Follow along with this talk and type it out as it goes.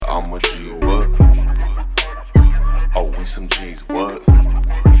How much you what? Oh, we some G's, what?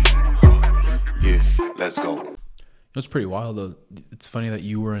 Yeah, let's go. It's pretty wild though. It's funny that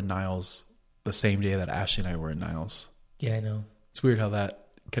you were in Niles the same day that Ashley and I were in Niles. Yeah, I know. It's weird how that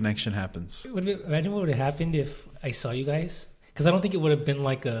connection happens. Imagine what would have happened if I saw you guys. Because I don't think it would have been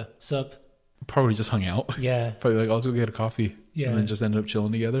like a sup. Probably just hung out. Yeah. Probably like, let's go get a coffee. Yeah. And then just ended up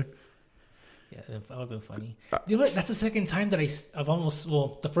chilling together. Yeah, that would have been funny. You know what? That's the second time that I've almost,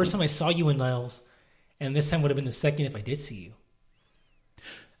 well, the first time I saw you in Niles, and this time would have been the second if I did see you.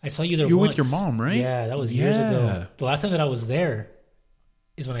 I saw you there You were once. with your mom, right? Yeah, that was years ago. Yeah. The last time that I was there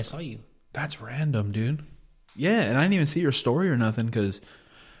is when I saw you. That's random, dude. Yeah, and I didn't even see your story or nothing because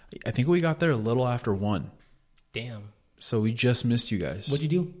I think we got there a little after 1. Damn. So we just missed you guys. What'd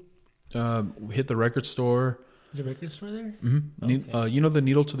you do? We hit the record store. Is there a record store there? Mm-hmm. Okay. You know the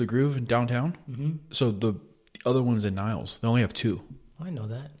Needle to the Groove in downtown? Mm-hmm. So the other one's in Niles. They only have 2. I know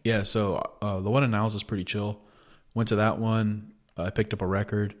that. Yeah, so the one in Niles is pretty chill. Went to that one. I picked up a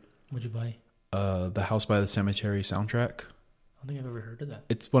record. What'd you buy? The House by the Cemetery soundtrack. I don't think I've ever heard of that.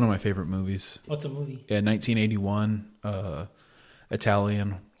 It's one of my favorite movies. What's a movie? Yeah, 1981.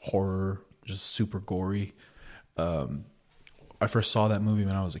 Italian horror, just super gory. I first saw that movie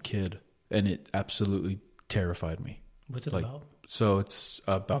when I was a kid, and it absolutely terrified me. What's it about? So it's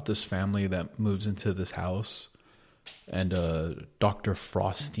about this family that moves into this house, and Dr.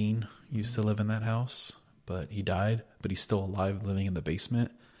 Frostine used to live in that house, but he died, but he's still alive living in the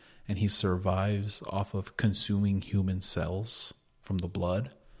basement, and he survives off of consuming human cells from the blood.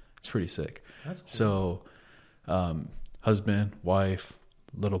 It's pretty sick. That's cool. So husband, wife,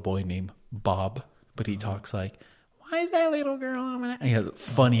 little boy named Bob, but he talks like, why is that little girl on my... He has a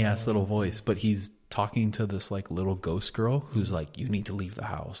funny ass little voice, but he's talking to this like little ghost girl who's like, you need to leave the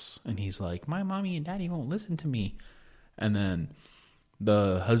house. And he's like, my mommy and daddy won't listen to me. And then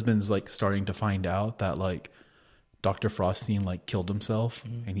the husband's like starting to find out that like Dr. Frostine like killed himself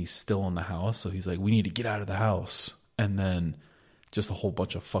and he's still in the house. So he's like, we need to get out of the house. And then just a whole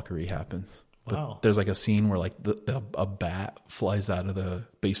bunch of fuckery happens. Wow. But there's like a scene where like a bat flies out of the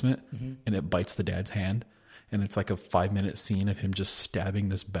basement and it bites the dad's hand. And it's like a 5-minute scene of him just stabbing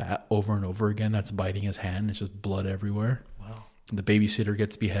this bat over and over again. That's biting his hand. It's just blood everywhere. Wow. The babysitter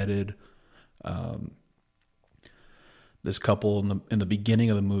gets beheaded. This couple in the beginning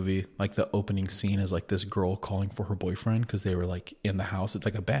of the movie, like the opening scene is like this girl calling for her boyfriend because they were like in the house. It's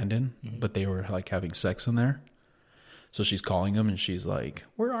like abandoned, but they were like having sex in there. So she's calling him and she's like,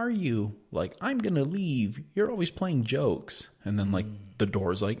 where are you? Like, I'm going to leave. You're always playing jokes. And then like the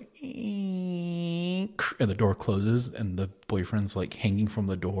door's like, and the door closes and the boyfriend's like hanging from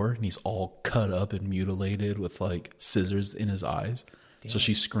the door and he's all cut up and mutilated with like scissors in his eyes. Damn. So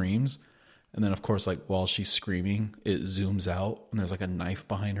she screams. And then of course, like while she's screaming, it zooms out and there's like a knife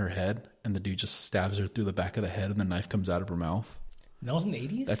behind her head and the dude just stabs her through the back of the head and the knife comes out of her mouth. That was in the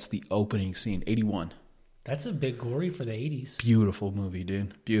 80s? That's the opening scene, 81. That's a bit gory for the 80s. Beautiful movie,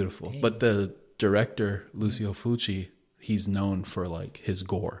 dude. Beautiful. Dang. But the director, Lucio Fulci, he's known for like his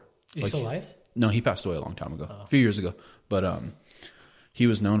gore. Is he like, still alive? No, he passed away a long time ago, a few years ago. But he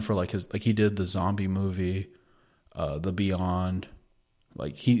was known for like his, like he did the zombie movie, The Beyond.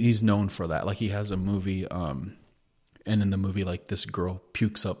 Like he's known for that. Like he has a movie, and in the movie, like this girl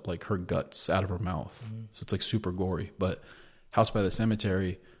pukes up like her guts out of her mouth. So it's like super gory. But House by the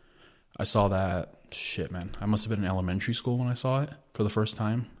Cemetery, I saw that. Shit, man. I must have been in elementary school when I saw it for the first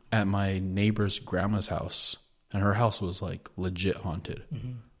time at my neighbor's grandma's house. And her house was like legit haunted.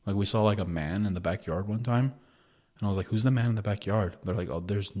 Like we saw like a man in the backyard one time. And I was like, who's the man in the backyard? They're like, oh,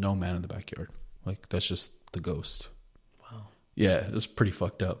 there's no man in the backyard. Like that's just the ghost. Wow. Yeah, it was pretty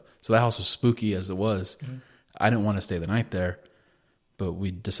fucked up. So that house was spooky as it was. I didn't want to stay the night there. But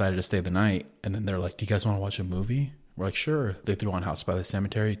we decided to stay the night. And then they're like, do you guys want to watch a movie? We're like, sure. They threw on House by the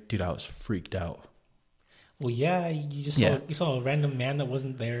Cemetery. Dude, I was freaked out. Well, yeah, you just saw a random man that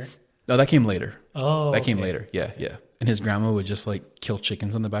wasn't there. No, that came later. Oh, that came later. Yeah. And his grandma would just like kill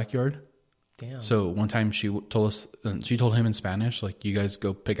chickens in the backyard. Damn. So one time she told him in Spanish, like, you guys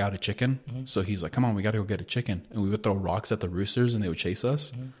go pick out a chicken. So he's like, come on, we got to go get a chicken. And we would throw rocks at the roosters and they would chase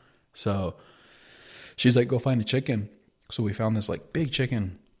us. So she's like, go find a chicken. So we found this like big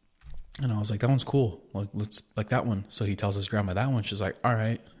chicken. And I was like, that one's cool. Like, let's like that one. So he tells his grandma that one. She's like, all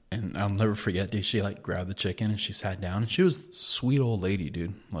right. And I'll never forget, dude. She like grabbed the chicken and she sat down. And she was a sweet old lady,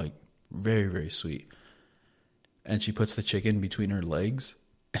 dude. Like very, very sweet. And she puts the chicken between her legs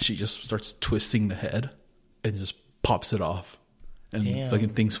and she just starts twisting the head and just pops it off. And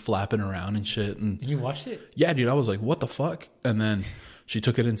fucking things flapping around and shit. And you watched it? Yeah, dude. I was like, what the fuck? And then she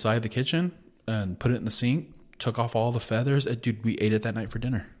took it inside the kitchen and put it in the sink, took off all the feathers. And dude, we ate it that night for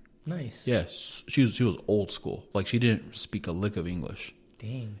dinner. Nice. Yeah, she was old school. Like she didn't speak a lick of English.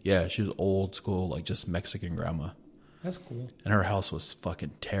 Dang. Yeah, she was old school, like just Mexican grandma. That's cool. And her house was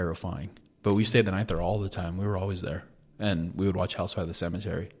fucking terrifying. But we stayed the night there all the time. We were always there. And we would watch House by the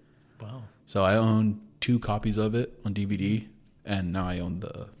Cemetery. Wow. So I own 2 copies of it on DVD, and now I own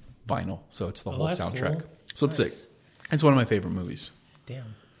the vinyl. So it's the whole that's soundtrack. cool. So it's Nice. sick. It's one of my favorite movies.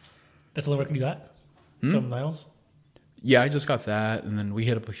 Damn. That's the only record you got from Niles? Yeah, I just got that, and then we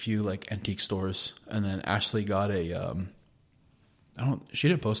hit up a few like antique stores, and then Ashley got a she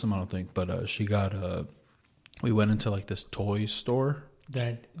didn't post them, I don't think, but she got we went into like this toy store.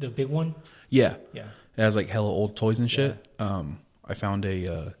 The big one? Yeah. Yeah. It has like hella old toys and shit. I found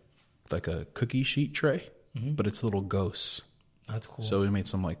a like a cookie sheet tray, but it's little ghosts. That's cool. So we made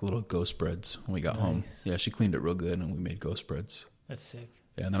some like little ghost breads when we got home. Nice. Yeah, she cleaned it real good, and we made ghost breads. That's sick.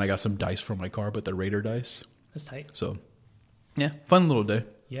 Yeah, and then I got some dice from my car, but the Raider dice. That's tight. So, yeah, fun little day. It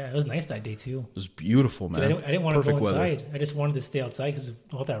Yeah, it was nice that day too. was beautiful, man. Dude, I didn't want to go Perfect inside. weather. I just wanted to stay outside because of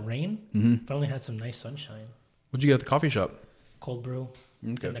all that rain. Finally had some nice sunshine. What'd you get at the coffee shop? Cold brew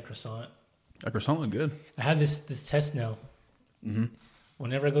Okay. and the croissant. That croissant looked good. I have this test now.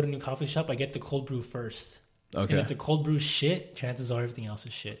 Whenever I go to a new coffee shop, I get the cold brew first. Okay. And if the cold brew shit, chances are everything else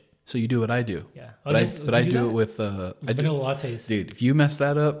is shit. So you do what I do. Yeah. But I do it with I do, vanilla lattes. dude. If you mess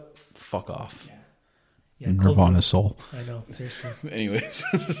that up, fuck off. Yeah, cold Nirvana soul. brew. I know, seriously. Anyways,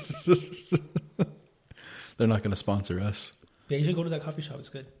 they're not going to sponsor us. Yeah, you should go to that coffee shop. It's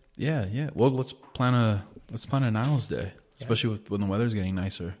good. Yeah, yeah. Well, let's plan a Niles day, especially when the weather's getting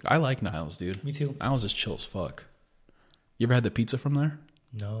nicer. I like Niles, dude. Me too. Niles is chill as fuck. You ever had the pizza from there?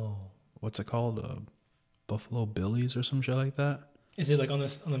 No. What's it called? Buffalo Billy's or some shit like that. Is it like on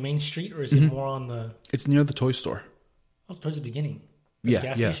the main street or is it more on the It's near the toy store. towards the beginning? Yeah,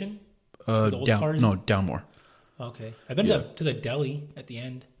 gas yeah. station? The old Down, cars? no, down more. Okay. I've been to the deli at the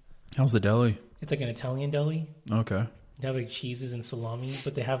end. How's the deli? It's like an Italian deli. Okay. They have like cheeses and salami,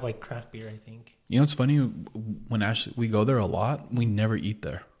 but they have like craft beer, I think. You know what's funny? When Ashley, we go there a lot, we never eat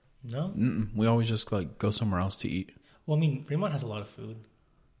there. No? We always just like go somewhere else to eat. Well, I mean, Fremont has a lot of food.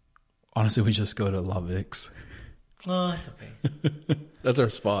 Honestly, we just go to La Vix. Oh, it's okay. That's our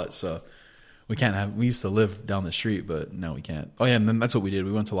spot. So we can't have. We used to live down the street, but now we can't. Oh yeah, and then that's what we did.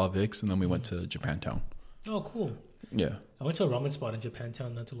 We went to La Vix, and then we went to Japantown. Oh, cool. Yeah, I went to a ramen spot in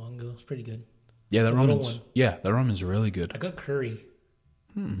Japantown not too long ago. It's pretty good. yeah. That The little ramen's one. that ramen's really good. I got curry.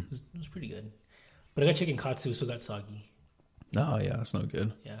 It was pretty good. But I got chicken katsu, so it got soggy. Oh yeah, that's no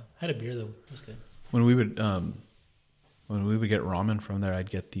good. Yeah. I had a beer, though. It was good. When we would get ramen from there, I'd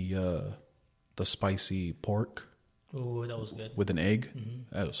get the spicy pork Oh, that was good. with an egg.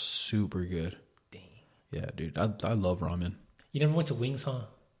 That was super good. Dang. Yeah, dude, I love ramen. You never went to Wings, huh?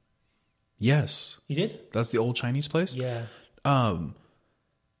 Yes, You did? that's the old Chinese place. Yeah.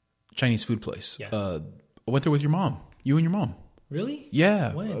 Chinese food place. Yeah. I went there with your mom. You and your mom. Really?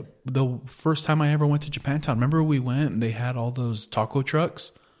 Yeah. When? The first time I ever went to Japantown. Remember we went and they had all those taco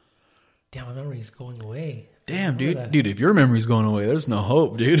trucks? Damn, my memory's going away. Damn, I dude. remember that. Dude, if your memory's going away, there's no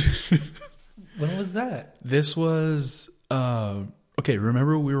hope, dude. When was that? This was okay,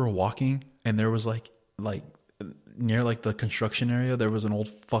 remember we were walking and there was like near like the construction area, there was an old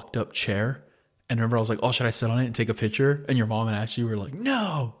fucked up chair. And remember I was like, "Oh, should I sit on it and take a picture?" And your mom and Ashley were like,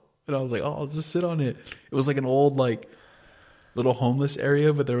 "No." And I was like, "Oh, I'll just sit on it." It was like an old like little homeless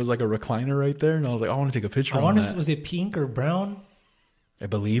area, but there was like a recliner right there, and I was like, "I want to take a picture on that." Was it pink or brown? I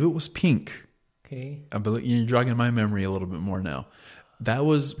believe it was pink. Okay. I believe you're jogging my memory a little bit more now. That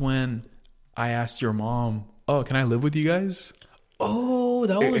was when I asked your mom, "Oh, can I live with you guys?" Oh,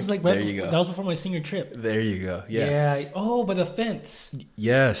 that was like right There you before, go. that was before my senior trip. There you go. Yeah. Yeah. Oh, by the fence.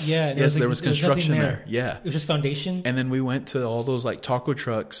 Yes. Yeah. Yes. There like- was nothing construction there. Yeah. It was just foundation. And then we went to all those like taco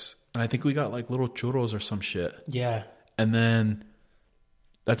trucks, and I think we got like little churros or some shit. Yeah. And then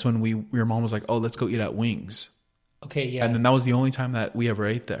that's when your mom was like, "Oh, let's go eat at Wings." Okay. Yeah. And then that was the only time that we ever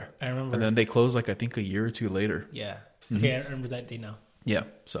ate there. I remember. And then they closed like I think a year or two later. Yeah. Mm-hmm. Okay. I remember that day now. Yeah.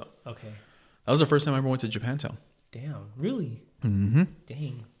 So Okay. that was the first time I ever went to Japantown. Damn. Really? Mm-hmm.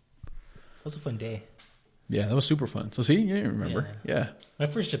 Dang. That was a fun day. Yeah, that was super fun. So see, you remember. Yeah. My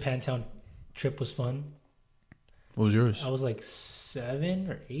first Japantown trip was fun. What was yours? I was like 7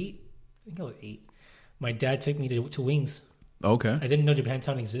 or 8. I think I was 8. My dad took me to Wings. Okay. I didn't know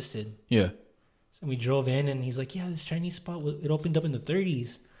Japantown existed. Yeah. So we drove in, and he's like, "Yeah, this Chinese spot, it opened up in the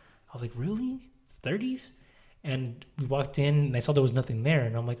 30s." I was like, "Really? 30s?" And we walked in, and I saw there was nothing there.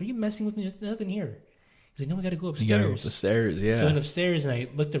 And I'm like, "Are you messing with me? There's nothing here." He's like, "No, we got to go upstairs." You gotta go up the stairs. Yeah. So I went upstairs, and I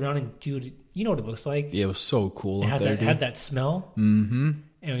looked around, and dude, you know what it looks like. Yeah, it was so cool It up has there, that, dude. had that smell. Mm-hmm.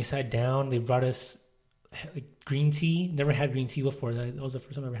 And we sat down. They brought us like green tea. Never had green tea before. That was the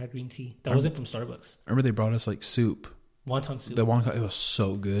first time I ever had green tea. That wasn't from Starbucks. Remember they brought us like soup. Wonton soup. The wonton, it was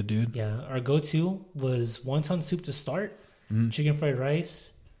so good, dude. Yeah, our go-to was wonton soup to start, chicken fried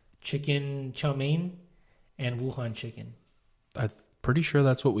rice, chicken chow mein, and Wuhan chicken. I'm pretty sure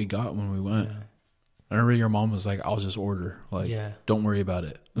that's what we got when we went. Yeah. I remember your mom was like, "I'll just order. Like, Yeah. don't worry about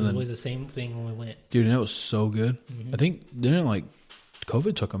it." It And was then, always the same thing when we went. dude, and it was so good. I think didn't like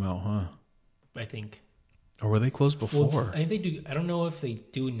COVID took them out, huh? I think. Or were they closed before? Well, I think they do. I don't know if they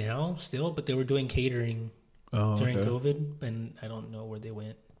do now still, but they were doing catering during okay. COVID, and I don't know where they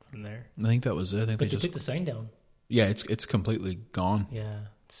went from there. I think that was it. I think But they they just took the sign down. yeah, it's completely gone. Yeah,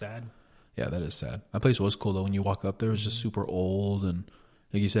 it's sad. Yeah, that is sad. That place was cool though. When you walk up there, it was just super old, and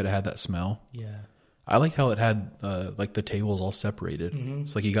like you said, it had that smell. Yeah. I like how it had like the tables all separated.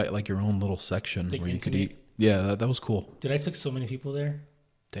 It's like you got like your own little section Like where you could intimate. eat. Yeah, that was cool. Dude, I took so many people there.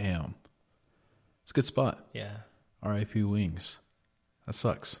 Damn, it's a good spot. Yeah. R.I.P. Wings. That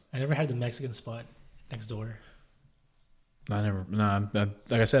sucks. I never had the Mexican spot next door. I never. Nah,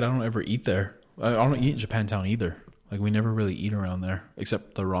 like I said, I don't ever eat there. I don't eat in Japantown either. Like we never really eat around there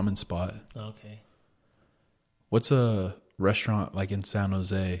except the ramen spot. Okay. What's a restaurant like in San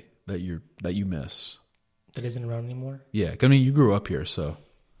Jose that you miss? That isn't around anymore? Yeah, 'cause I mean you grew up here, so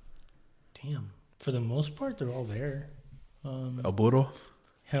Damn. For the most part, they're all there. El Burro.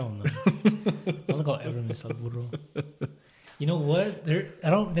 Hell no. I don't think I'll ever miss El Burro. You know what? I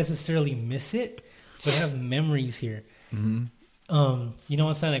don't necessarily miss it, but I have memories here. You know,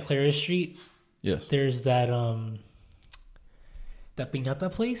 on Santa Clara Street, Yes. there's that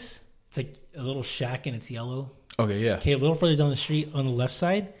piñata place. It's like a little shack and it's yellow. Okay. Yeah. Okay, a little further down the street on the left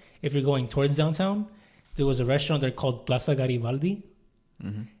side, if you're going towards downtown, there was a restaurant there called Plaza Garibaldi.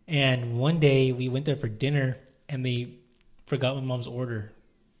 And one day we went there for dinner and they forgot my mom's order.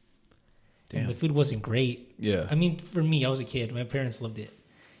 Damn. And the food wasn't great. Yeah. I mean, for me, I was a kid. My parents loved it.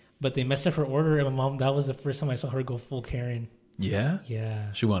 But they messed up her order and my mom, that was the first time I saw her go full Karen. Yeah.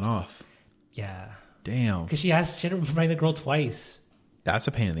 Yeah. She went off. Yeah. Damn. Because she had to remind the girl twice. That's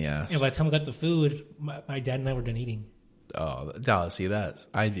a pain in the ass. And by the time we got the food, my dad and I were done eating. Oh, see that?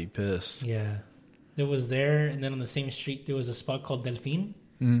 I'd be pissed. Yeah. It was there, and then on the same street there was a spot called Delfin,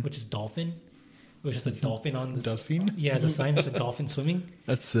 which is dolphin. It was just a dolphin on the Delfin? Yeah, it's a sign. It's a dolphin swimming.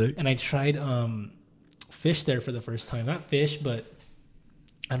 That's sick. And I tried fish there for the first time. Not fish, but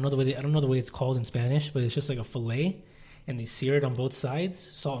I don't know the way it's called in Spanish, but it's just like a fillet, and they sear it on both sides,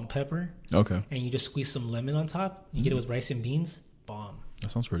 salt and pepper, Okay. and you just squeeze some lemon on top. You get it with rice and beans. Bomb.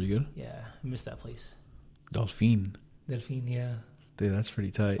 That sounds pretty good. Yeah, I miss that place. Delfin. Delfin, yeah. Dude, that's pretty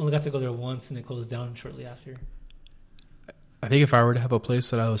tight. Only got to go there once, and it closed down shortly after. I think if I were to have a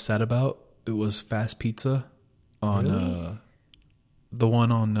place that I was sad about, it was Fast Pizza on Really? the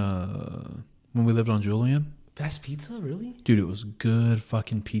one on when we lived on Julian. Fast Pizza, really? Dude, it was good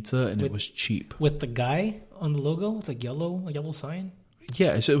fucking pizza and it With- was cheap. With the guy on the logo, it's like a yellow sign.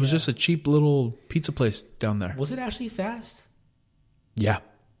 Yeah, it was just a cheap little pizza place down there. Was it actually fast? Yeah.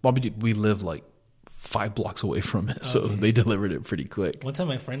 Well, we live like 5 blocks away from it, so Okay. they delivered it pretty quick. One time,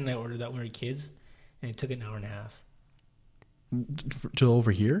 my friend and I ordered that when we were kids, and it took an hour and a half. To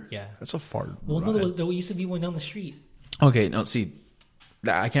over here? Yeah. That's a far Well, no, ride. there used to be one down the street. Okay, now see,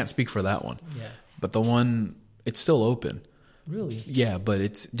 I can't speak for that one. Yeah. But the one, it's still open. Really? Yeah, but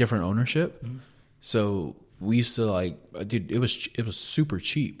it's different ownership. Mm-hmm. So we used to like, dude, it was super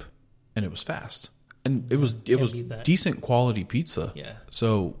cheap, and it was fast, and it was beat that. decent quality pizza. Yeah.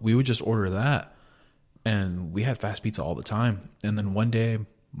 So we would just order that, and we had fast pizza all the time. And then one day,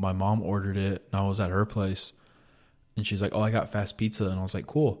 my mom ordered it, and I was at her place, and she's like, "Oh, I got fast pizza," and I was like,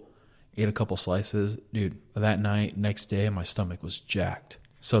 "Cool." Ate a couple slices, dude. That night, next day, my stomach was jacked.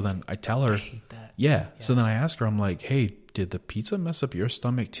 So then I tell her, I hate that. yeah. So then I asked her, I'm like, "Hey, did the pizza mess up your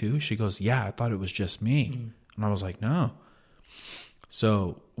stomach too?" She goes, "Yeah, I thought it was just me." And I was like, "No."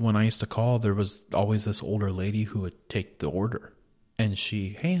 So when I used to call, there was always this older lady who would take the order. And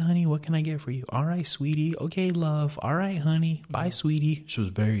she, "Hey, honey, what can I get for you?" "All right, sweetie." "Okay, love." "All right, honey." "Bye, sweetie." She was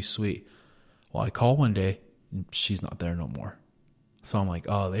very sweet. Well, I call one day, and she's not there no more. So I'm like,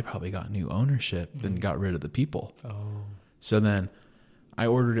 oh, they probably got new ownership and got rid of the people. Oh. So then I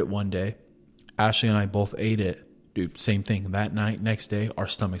ordered it one day. Ashley and I both ate it. Dude, same thing. That night, next day, our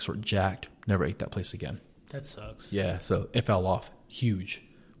stomachs were jacked. Never ate that place again. That sucks. Yeah, so it fell off huge,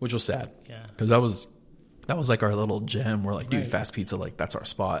 which was sad. Yeah. Because that was like our little gem. We're like, dude, Right. fast pizza, like that's our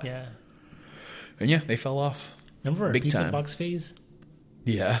spot. Yeah. And yeah, they fell off. Remember our Big pizza time. box phase?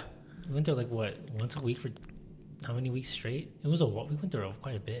 Yeah. We went there like what, once a week for how many weeks straight? We went there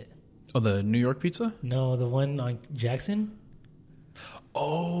quite a bit. Oh, the New York pizza? No, the one on Jackson.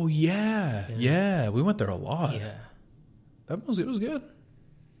 Oh yeah. We went there a lot. Yeah. It was good.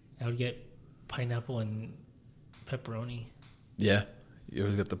 I would get pineapple and pepperoni. Yeah, you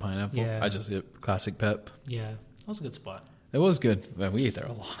always get the pineapple. Yeah. I just get classic pep. Yeah, that was a good spot. It was good. Man, we ate there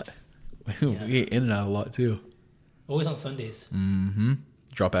a lot. Yeah. We ate In-N-Out a lot too. Always on Sundays. Mm-hmm.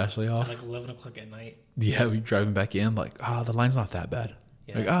 Drop Ashley At off. like 11 o'clock at night. Yeah, we driving back in like, the line's not that bad.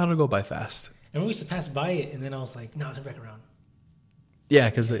 Yeah. Like, it'll go by fast. And we used to pass by it, and then I was like, no, turn back around. Yeah,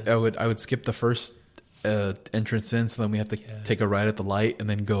 because I would skip the first entrance in, so then we have to take a ride at the light and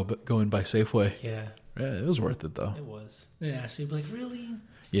then go in by Safeway. Yeah, Yeah, it was worth it though. it was. And Ashley would be like, really?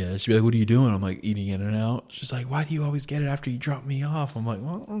 Yeah, she'd be like, "What are you doing?" I'm like, "Eating In-N-Out." She's like, "Why do you always get it after you drop me off?" I'm like,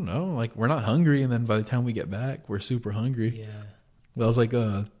 "Well, I don't know. Like, we're not hungry, and then by the time we get back, we're super hungry." Yeah. That was like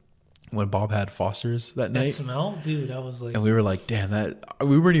when Bob had Foster's that That night, smell? Dude, I was like... and we were like, "Damn,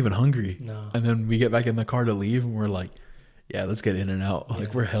 we weren't even hungry." No. And then we get back in the car to leave, and we're like, "Yeah, let's get In-N-Out." Like,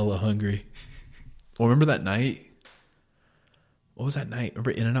 Yeah. we're hella hungry. Well, remember that night? What was that night?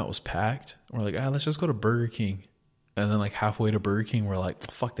 Remember In-N-Out was packed? And we're like, let's just go to Burger King. And then like halfway to Burger King, we're like,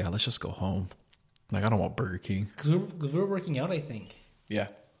 fuck that, let's just go home. Like, I don't want Burger King. Because we were working out, I think. Yeah.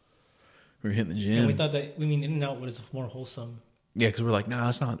 We were hitting the And we gym. thought that, In-N-Out was more wholesome. Yeah, because we're like, nah,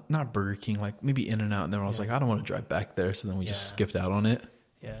 it's not Burger King. Like, maybe In-N-Out. And then I was like, I don't want to drive back there. So then we just Yeah. skipped out on it.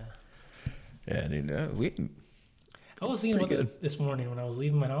 Yeah. Yeah, dude. I was thinking Pretty about good. that this morning when I was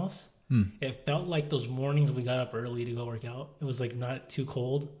leaving my house. It felt like those mornings we got up early to go work out. It was like not too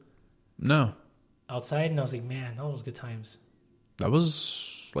cold No. outside. And I was like, man, that was good times. That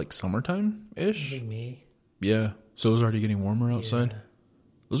was like It was summertime-ish. like May. Yeah. So it was already getting warmer outside. Yeah.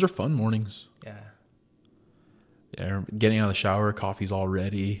 Those are fun mornings. Yeah. Yeah, getting out of the shower, coffee's all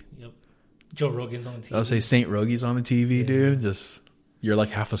ready. Yep. Joe Rogan's on the TV. I'll say St. Rogi's on the TV, Yeah. dude. Just, you're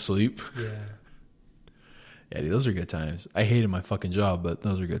like half asleep. Yeah. Yeah, dude, those are good times. I hated my fucking job, but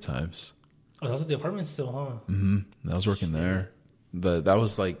those are good times. Oh, that was at the apartment still, huh? I was working there. That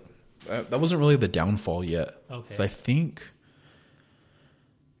was like, that wasn't really the downfall yet. Okay. 'Cause I think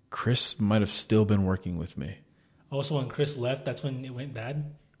Chris might have still been working with me. Also, when Chris left, that's when it went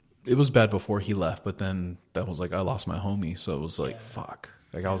bad. It was bad before he left, but then that was like, I lost my homie. So it was like, Yeah. fuck.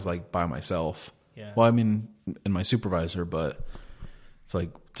 Like, I was like by myself. Yeah. Well, I mean, and my supervisor, but it's like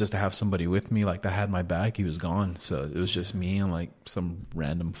just to have somebody with me, like that had my back. He was gone. So it was just me and like some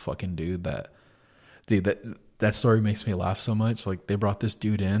random fucking dude that story makes me laugh so much. Like, they brought this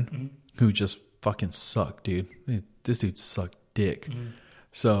dude in who just fucking sucked, dude. This dude sucked dick.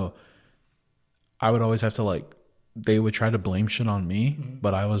 So I would always have to like, they would try to blame shit on me,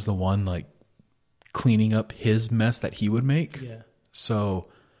 but I was the one like cleaning up his mess that he would make. Yeah. So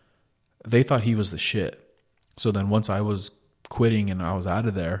they thought he was the shit. So then once I was quitting and I was out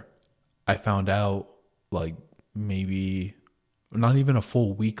of there, I found out like maybe not even a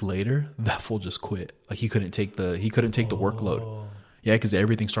full week later, that fool just quit. Like he couldn't take the workload. Yeah, because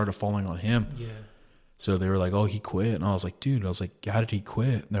everything started falling on him. Yeah. So they were like, "Oh, he quit," and I was like, "Dude," I was like, "How did he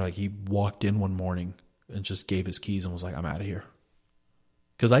quit?" And they're like, "He walked in one morning and just gave his keys and was like, I'm out of here."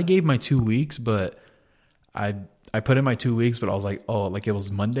 Because I gave my 2 weeks, but I put in my 2 weeks, but I was like, oh, like it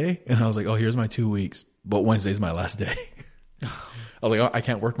was Monday, and I was like, oh, here's my 2 weeks, but Wednesday's my last day. I was like, oh, I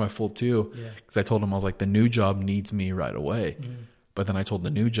can't work my full 2 because I told him, I was like, the new job needs me right away. But then I told the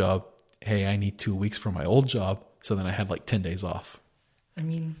new job, hey, I need 2 weeks for my old job. So then I had like 10 days off. I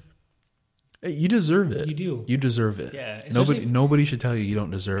mean, Hey, you deserve it. You do. You deserve it. Yeah, especially Nobody should tell you don't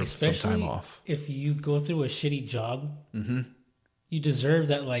deserve some time especially off. if you go through a shitty job, you deserve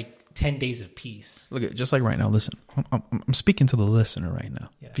that like 10 days of peace. Look at just like right now. Listen, I'm speaking to the listener right now.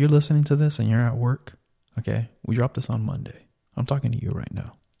 Yeah. If you're listening to this and you're at work, okay, we dropped this on Monday. I'm talking to you right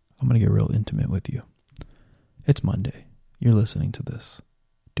now. I'm gonna get real intimate with you. It's Monday. You're listening to this.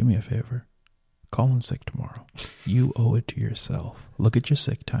 Do me a favor. Call in sick tomorrow. You owe it to yourself. Look at your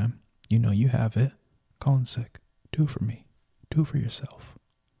sick time. You know you have it. Call in sick. Do it for me. Do it for yourself.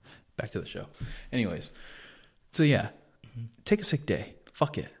 Back to the show. Anyways, so yeah, take a sick day.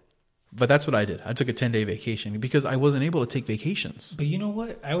 Fuck it. But that's what I did. I took a 10-day vacation because I wasn't able to take vacations. But you know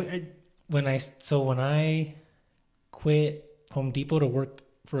what? When I quit Home Depot to work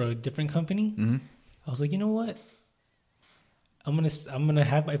for a different company, I was like, you know what? I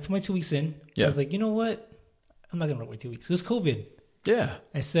put my 2 weeks in. Yeah. I was like, you know what? I'm not gonna work my 2 weeks. It's COVID. Yeah.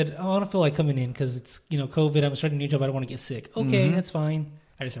 I said, oh, I don't feel like coming in because it's COVID. I'm starting a new job. I don't want to get sick. Okay, that's fine.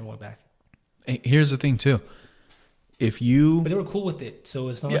 I just never went back. Here's the thing too. If you But they were cool with it, so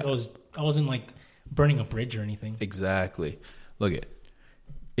it's not like I wasn't like burning a bridge or anything. Exactly. Look at,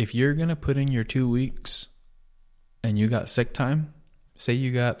 if you're going to put in your 2 weeks and you got sick time, say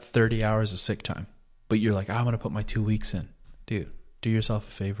you got 30 hours of sick time, but you're like, I want to put my 2 weeks in. Dude, do yourself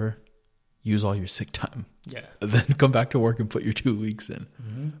a favor. Use all your sick time. Yeah. Then come back to work and put your 2 weeks in.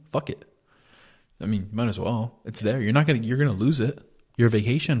 Mm-hmm. Fuck it. I mean, might as well. It's there. You're gonna lose it. Your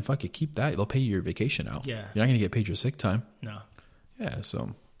vacation, fuck it. Keep that. They'll pay you your vacation out. Yeah. You're not gonna get paid your sick time. No. Yeah,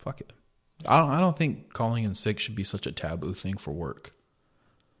 so fuck it. I don't think calling in sick should be such a taboo thing for work.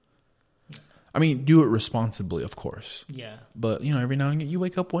 I mean, do it responsibly, of course. Yeah. But, you know, every now and again, you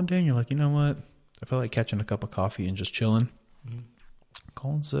wake up one day and you're like, you know what? I feel like catching a cup of coffee and just chilling. Mm-hmm.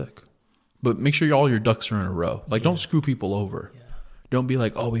 Call in sick. But make sure all your ducks are in a row. Like, don't screw people over. Yeah. Don't be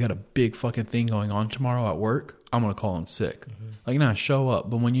like, oh, we got a big fucking thing going on tomorrow at work. I'm going to call in sick. Like, nah, show up.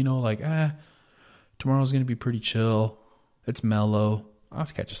 But when you know, like, tomorrow's going to be pretty chill. It's mellow. I'll have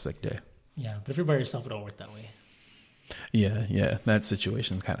to catch a sick day. Yeah. But if you're by yourself, it don't work that way. Yeah. That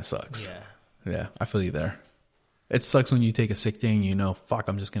situation kind of sucks. Yeah. Yeah, I feel you there. It sucks when you take a sick day and you know, fuck,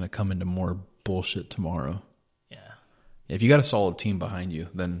 I'm just going to come into more bullshit tomorrow. Yeah. If you got a solid team behind you,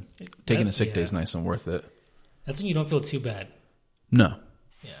 then taking a sick day is nice and worth it. That's when you don't feel too bad. No.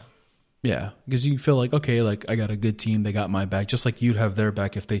 Yeah. Yeah, because you feel like, okay, like I got a good team. They got my back, just like you'd have their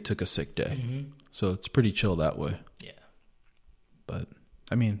back if they took a sick day. Mm-hmm. So it's pretty chill that way. Yeah. But,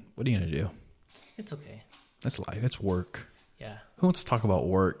 I mean, what are you going to do? It's okay. That's life. It's work. Yeah. Who wants to talk about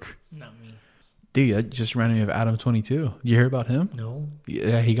work? Not me. Dude, that just reminded me of Adam 22. You hear about him? No.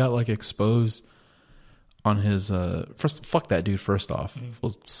 Yeah, he got like exposed on his first. Fuck that dude. First off,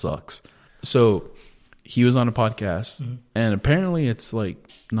 Well, sucks. So he was on a podcast, and apparently it's like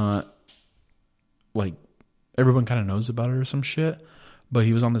not like everyone kind of knows about it or some shit. But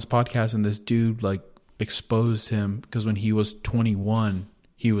he was on this podcast, and this dude like exposed him because when he was 21,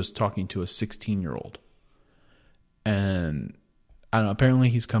 he was talking to a 16-year-old, and I don't know, apparently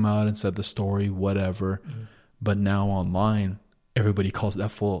he's come out and said the story, whatever. But now online, everybody calls that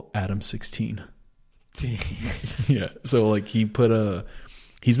fool Adam 16. Yeah. So like he's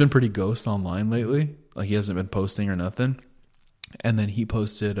been pretty ghost online lately. Like he hasn't been posting or nothing. And then he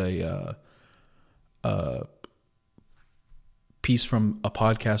posted a piece from a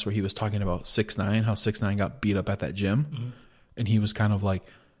podcast where he was talking about 6ix9ine, how 6ix9ine got beat up at that gym. And he was kind of like,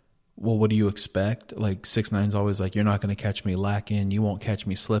 well, what do you expect? Like 6ix9ine's always like, you're not going to catch me lacking. You won't catch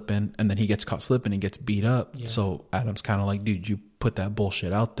me slipping. And then he gets caught slipping and gets beat up. Yeah. So Adam's kind of like, dude, you put that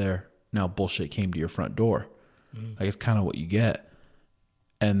bullshit out there. Now bullshit came to your front door. Like it's kind of what you get.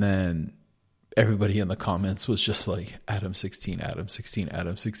 And then everybody in the comments was just like Adam 16, Adam 16,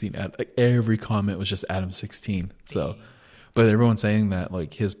 Adam 16. Like every comment was just Adam 16. So, but everyone's saying that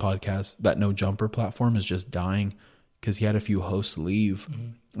like his podcast, that No Jumper platform is just dying because he had a few hosts leave.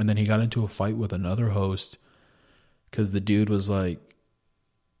 And then he got into a fight with another host because the dude was like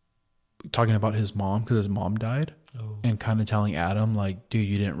talking about his mom because his mom died and kind of telling Adam like, dude,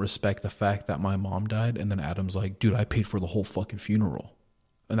 you didn't respect the fact that my mom died. And then Adam's like, dude, I paid for the whole fucking funeral.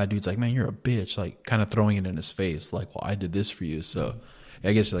 And that dude's like, man, you're a bitch. Like kind of throwing it in his face. Like, well, I did this for you. So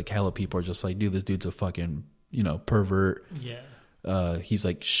I guess like hella people are just like, dude, this dude's a fucking, pervert. Yeah. He's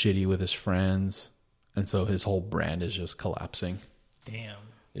like shitty with his friends. And so his whole brand is just collapsing. Damn.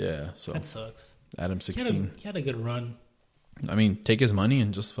 Yeah, so that sucks. Adam 16. He had a good run. I mean, take his money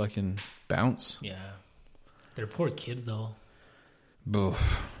and just fucking bounce. Yeah. Their poor kid, though.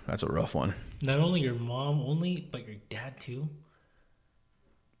 Oof, that's a rough one. Not only your mom, but your dad, too.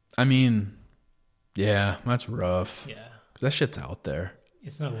 I mean, yeah, that's rough. Yeah. That shit's out there.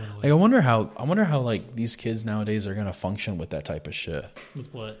 It's not one way. Like, I wonder how like these kids nowadays are gonna function with that type of shit.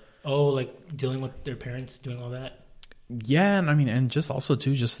 With what? Oh, like dealing with their parents doing all that? Yeah, and I mean, and just also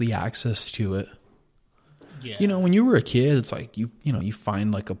too, just the access to it. Yeah. When you were a kid, it's like you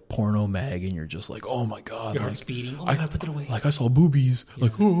find like a porno mag and you're just like, oh my god, your like, heart's beating. Oh my god, put it away. Like I saw boobies. Yeah.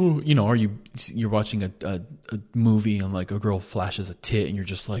 Like or you're watching a movie and like a girl flashes a tit and you're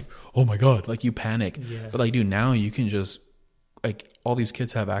just like, oh my god, like you panic. Yeah. But like, dude, now you can just like all these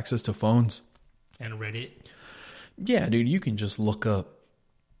kids have access to phones and Reddit. Yeah, dude, you can just look up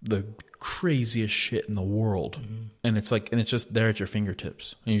the craziest shit in the world, and it's just there at your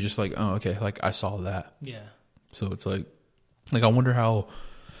fingertips, and you're just like, oh, okay, like I saw that. Yeah. So it's like I wonder how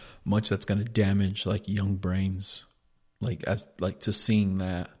much that's gonna damage like young brains, like as like to seeing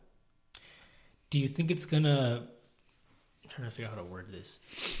that. Do you think it's gonna? I'm trying to figure out how to word this.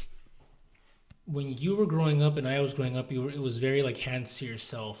 When you were growing up and I was growing up, it was very like hands to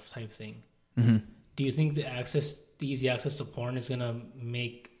yourself type thing. Mm-hmm. Do you think the easy access to porn is gonna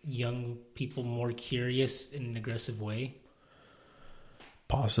make young people more curious in an aggressive way?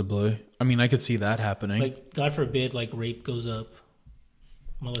 Possibly. I mean, I could see that happening. Like, God forbid, like rape goes up,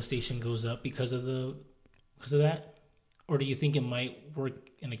 molestation goes up because of that, or do you think it might work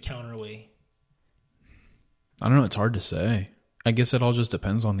in a counter way? I don't know. It's hard to say I guess it all just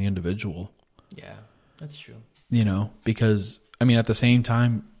depends on the individual. Yeah, that's true. You know, because I mean, at the same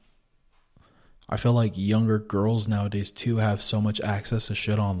time, I feel like younger girls nowadays too have so much access to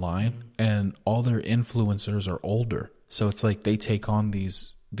shit online, and all their influencers are older. So it's like they take on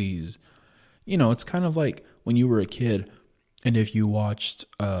these, you know, it's kind of like when you were a kid, and if you watched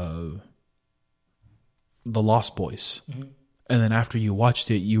The Lost Boys, and then after you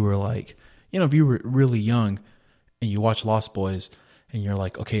watched it, you were like, you know, if you were really young and you watch Lost Boys, and you're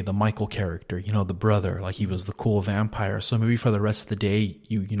like, okay, the Michael character, you know, the brother, like he was the cool vampire. So maybe for the rest of the day,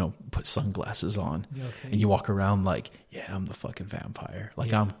 you know, put sunglasses on and you walk around like, yeah, I'm the fucking vampire.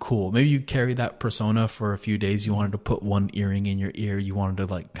 Like I'm cool. Maybe you carry that persona for a few days. You wanted to put one earring in your ear. You wanted to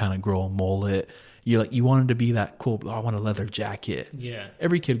like kind of grow a mullet. You wanted to be that cool. I want a leather jacket. Yeah.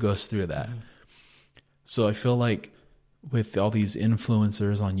 Every kid goes through that. So I feel like with all these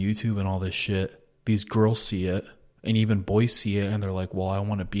influencers on YouTube and all this shit, these girls see it. And even boys see it and they're like, well, I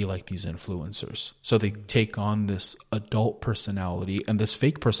want to be like these influencers. So they take on this adult personality and this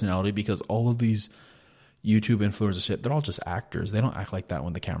fake personality because all of these YouTube influencers shit, they're all just actors. They don't act like that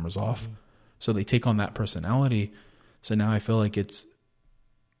when the camera's off. So they take on that personality. So now I feel like it's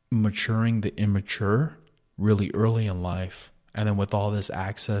maturing the immature really early in life. And then with all this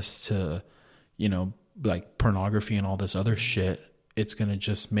access to, you know, like pornography and all this other shit, it's going to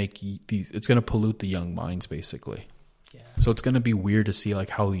just make it's going to pollute the young minds basically. Yeah. So it's going to be weird to see like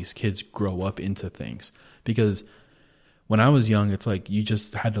how these kids grow up into things, because when I was young, it's like you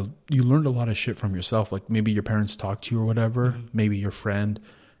learned a lot of shit from yourself. Like maybe your parents talked to you or whatever. Maybe your friend,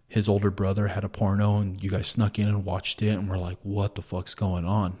 his older brother had a porno and you guys snuck in and watched it and were like, what the fuck's going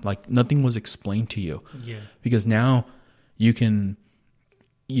on? Like nothing was explained to you. Yeah. Because now you can,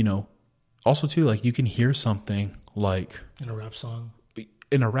 you know, also too, like you can hear something like in a rap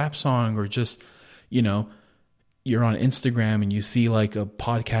song or just, you know, you're on Instagram and you see like a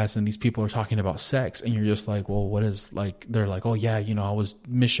podcast and these people are talking about sex and you're just like, well, what is, like, they're like, oh yeah, you know, I was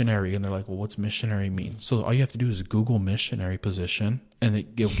missionary, and they're like, well, what's missionary mean? So all you have to do is Google missionary position and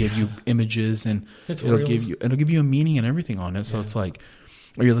it'll give you images and it'll give you a meaning and everything on it. So it's like,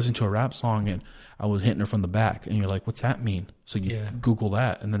 or you're listening to a rap song and I was hitting her from the back and you're like, what's that mean? So you Google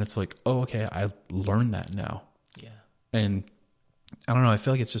that and then it's like, oh, okay, I learned that now. Yeah. And I don't know, I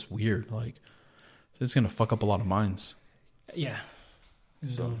feel like it's just weird. Like, it's going to fuck up a lot of minds. Yeah.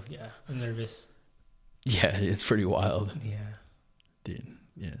 So, yeah, I'm nervous. Yeah, it's pretty wild. Yeah. Dude,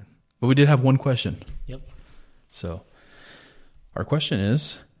 yeah. But we did have one question. Yep. So, our question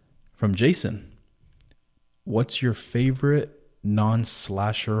is from Jason. What's your favorite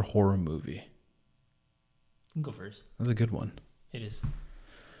non-slasher horror movie? You can go first. That's a good one. It is.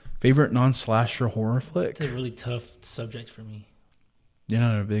 Favorite non-slasher horror flick? It's a really tough subject for me. You're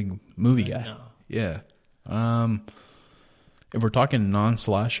not a big movie guy. No. Yeah. If we're talking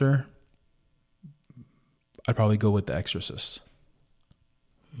non-slasher, I'd probably go with The Exorcist.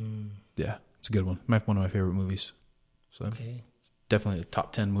 Yeah, it's a good one. One of my favorite movies. So okay. It's definitely a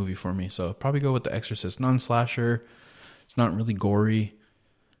top 10 movie for me. So probably go with The Exorcist. Non-slasher. It's not really gory.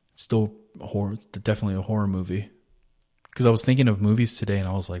 It's still horror. Definitely a horror movie. Because I was thinking of movies today and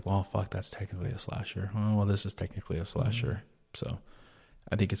I was like, well, fuck, that's technically a slasher. Oh, well, this is technically a slasher. So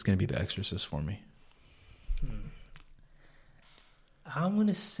I think it's going to be The Exorcist for me. I'm going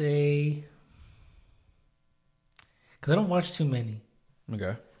to say, because I don't watch too many.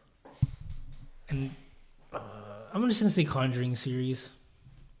 Okay. And I'm just going to say Conjuring series.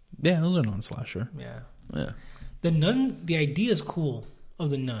 Yeah, those are non-slasher. Yeah. Yeah. The Nun, the idea is cool of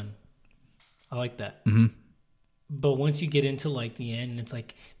the Nun. I like that. Mm-hmm. But once you get into like the end, it's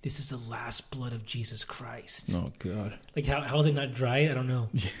like, this is the last blood of Jesus Christ. Oh, God. Like, how is it not dry? I don't know.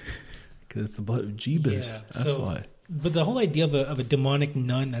 Because it's the blood of Jeebus. Yeah, that's why. But the whole idea of a demonic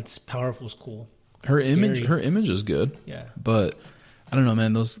nun that's powerful is cool. Her image is good. Yeah. But I don't know,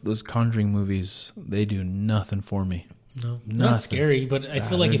 man. Those Conjuring movies, they do nothing for me. No, not scary. But I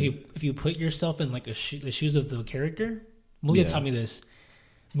feel like if you put yourself in like the shoes of the character, Mulia taught me this.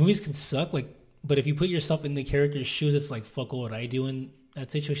 Movies can suck, like, but if you put yourself in the character's shoes, it's like, fuck, what would I do in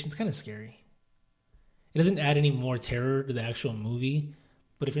that situation? It's kind of scary. It doesn't add any more terror to the actual movie.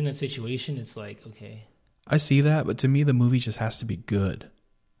 But if you're in that situation, it's like, okay. I see that, but to me, the movie just has to be good.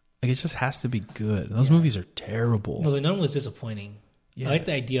 Like, it just has to be good. Those movies are terrible. No, The Nun was disappointing. Yeah. I like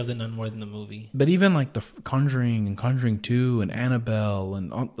the idea of The Nun more than the movie. But even like the Conjuring and Conjuring 2 and Annabelle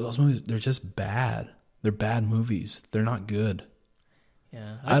and all those movies, they're just bad. They're bad movies. They're not good.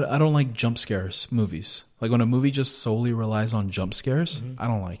 Yeah, I don't like jump scares movies. Like when a movie just solely relies on jump scares, I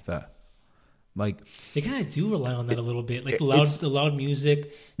don't like that. Like, They kind of do rely on that a little bit, like it's- the loud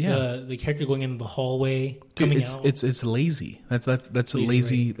music, Yeah. the character going in the hallway, dude, coming it's out. it's lazy. That's Lazy,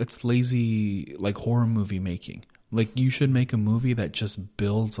 lazy. That's lazy, like horror movie making. Like, you should make a movie that just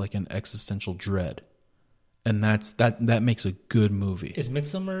builds like an existential dread, and that makes a good movie. Is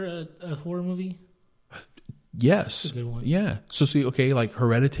Midsummer a horror movie? Yes, That's a good one. yeah. So see, okay, like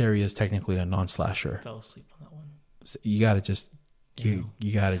Hereditary is technically a non-slasher. Fell asleep on that one. So you gotta just you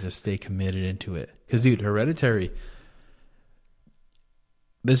gotta just stay committed into it, because dude, Hereditary.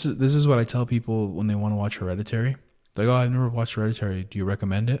 This is what I tell people when they want to watch Hereditary. Like, oh, I've never watched Hereditary. Do you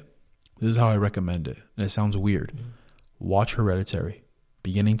recommend it? This is how I recommend it. And it sounds weird. Mm-hmm. Watch Hereditary,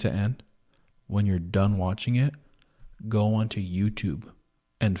 beginning to end. When you're done watching it, go onto YouTube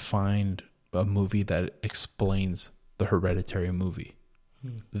and find a movie that explains the Hereditary movie.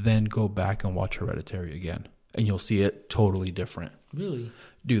 Then go back and watch Hereditary again, and you'll see it totally different. Really?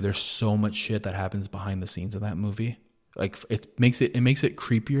 Dude, there's so much shit that happens behind the scenes of that movie. Like, it makes it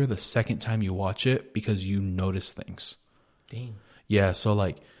creepier the second time you watch it, because you notice things. Dang. Yeah, so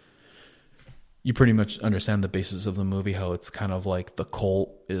like, you pretty much understand the basis of the movie, how it's kind of like the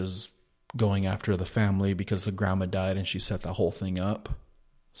cult is going after the family because the grandma died and she set that whole thing up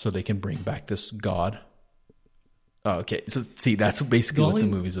so they can bring back this god. Oh, okay, so see, that's basically what the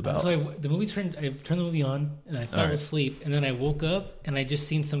movie's about. So I turned the movie on and I fell asleep, and then I woke up and I just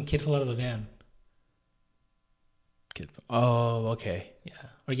seen some kid fall out of a van. Oh, okay. Yeah,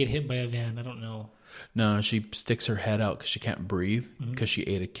 or get hit by a van. I don't know. No, she sticks her head out because she can't breathe because she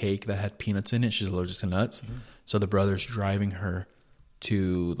ate a cake that had peanuts in it. She's allergic to nuts. So the brother's driving her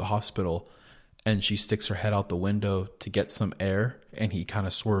to the hospital, and she sticks her head out the window to get some air, and he kind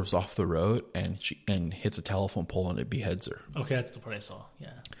of swerves off the road and hits a telephone pole, and it beheads her. Okay, that's the part I saw.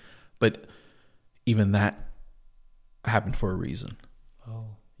 Yeah. But even that happened for a reason. Oh.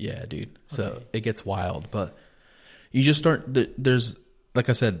 Yeah, dude. So Okay. it gets wild, but you just start. There's, like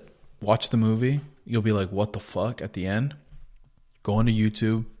I said, watch the movie. You'll be like, what the fuck at the end? Go onto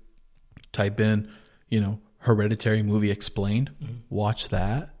YouTube, type in, Hereditary movie explained. Watch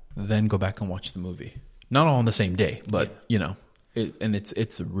that, then go back and watch the movie. Not all on the same day, but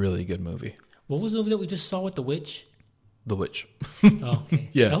it's a really good movie. What was the movie that we just saw with the witch? The Witch. Oh, okay.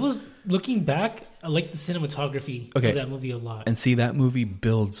 Yeah. I was looking back. I like the cinematography of that movie a lot. And see, that movie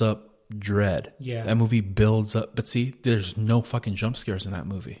builds up dread. Yeah. That movie builds up, but see, there's no fucking jump scares in that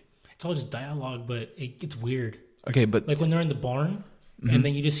movie. It's all just dialogue, but it gets weird. Okay, but Like when they're in the barn, and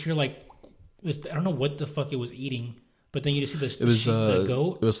then you just hear like, I don't know what the fuck it was eating, but then you just see the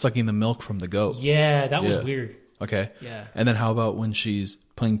goat. It was sucking the milk from the goat. Yeah, that was Yeah. weird. Okay. Yeah. And then how about when she's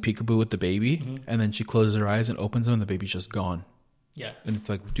playing peekaboo with the baby, and then she closes her eyes and opens them, and the baby's just gone. Yeah. And it's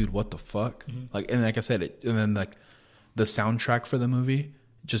like, dude, what the fuck? And like I said, and then like the soundtrack for the movie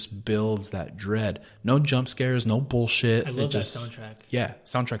just builds that dread. No jump scares, no bullshit. I love that soundtrack. Yeah,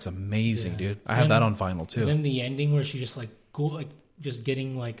 soundtrack's amazing, Yeah. dude. I have that on vinyl too. And then the ending where she just just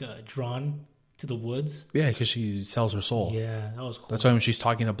getting drawn to the woods. Yeah, because she sells her soul. Yeah, that was cool. That's why when she's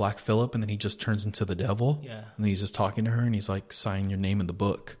talking to Black Phillip, and then he just turns into the devil. Yeah. And then he's just talking to her, and he's like, sign your name in the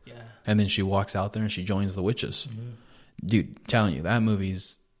book. Yeah. And then she walks out there and she joins the witches. Dude, telling you, that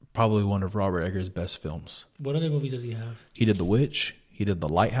movie's probably one of Robert Eggers' best films. What other movies does he have? He did The Witch. He did The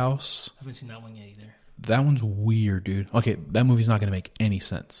Lighthouse. I haven't seen that one yet either. That one's weird, dude. Okay, that movie's not going to make any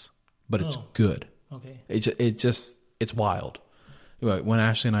sense, but it's Oh. good. Okay. It's wild. When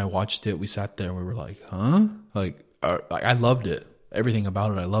Ashley and I watched it, we sat there and we were like, huh? Like, I loved it. Everything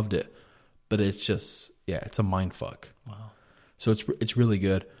about it, I loved it. But it's just, it's a mind fuck. Wow. So it's really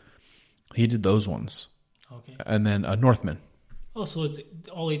good. He did those ones. Okay. And then Northman. Oh, so it's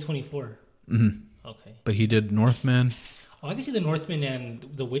all A24. Mm-hmm. Okay. But he did Northman. Oh, I can see the Northman and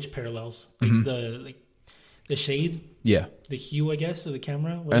the Witch parallels. Like the shade, Yeah. the hue, I guess, of the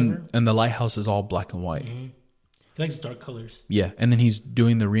camera, whatever. And the Lighthouse is all black and white. He likes dark colors. Yeah. And then he's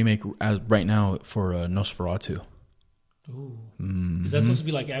doing the remake right now for Nosferatu. Ooh. Is that supposed to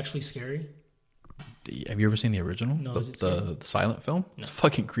be like actually scary? Have you ever seen the original? No, is it the silent film? It's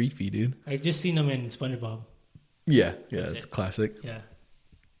fucking creepy, dude. I just seen them in SpongeBob. Yeah, it's classic. Yeah.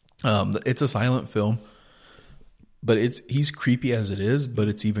 It's a silent film, but he's creepy as it is, but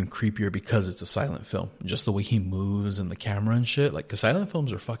it's even creepier because it's a silent film. Just the way he moves and the camera and shit. Like, 'cause silent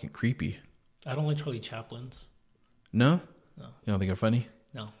films are fucking creepy. I don't like Charlie Chaplin's. No? No. You don't think they're funny?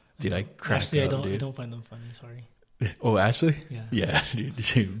 No. Dude, I crack Actually, up, I dude. don't find them funny. Sorry. Oh, Ashley? Yeah. Yeah,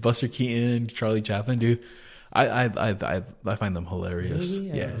 dude. Buster Keaton, Charlie Chaplin, dude. I find them hilarious.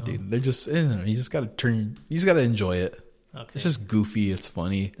 Really? I Yeah, don't know. dude. They're just, you just gotta enjoy it. Okay. It's just goofy. It's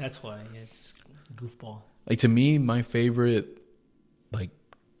funny. That's why. Yeah, it's just goofball. Like, to me, my favorite, like,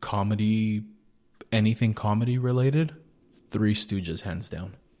 comedy anything comedy related, Three Stooges hands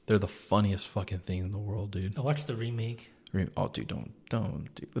down. They're the funniest fucking thing in the world, dude. I watched the remake. Oh, dude, don't,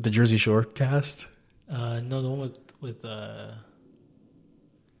 dude. With the Jersey Shore cast. No, the one with.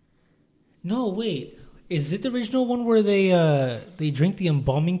 No, wait. Is it the original one where they drink the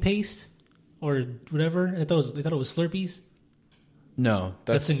embalming paste or whatever? They thought it was Slurpees. No,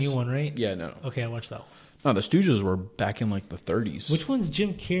 That's a new one, right? Yeah, no. Okay, I watched that one. No, the Stooges were back in like the 30s. Which one's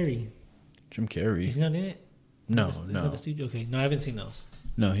Jim Carrey? Jim Carrey. Is he not in it? No, Is no. that the Stooge? Okay, no, I haven't seen those.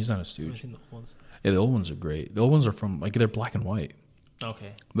 No, he's not a I haven't Stooge. seen the old ones. Yeah, the old ones are great. The old ones are from, like, they're black and white.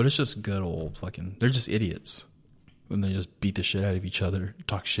 Okay. But it's just good old fucking, they're just idiots. And they just beat the shit out of each other,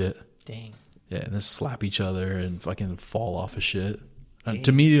 talk shit. Dang. Yeah, and then slap each other and fucking fall off of shit. Dang.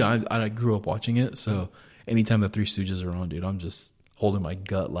 To me, dude, I grew up watching it, so anytime the Three Stooges are on, dude, I'm just holding my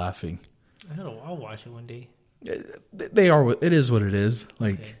gut laughing. I'll watch it one day. They are, it is what it is.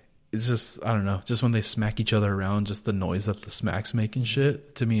 Like, Okay. it's just, I don't know, just when they smack each other around, just the noise that the smacks make and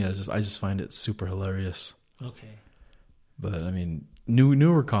shit, to me, I just find it super hilarious. Okay. But, I mean,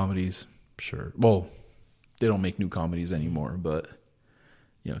 newer comedies, sure. Well, they don't make new comedies anymore, but,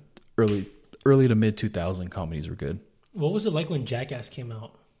 you know, early to mid 2000 comedies were good. What was it like when Jackass came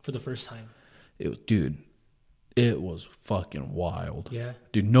out for the first time? Dude, it was fucking wild. Yeah.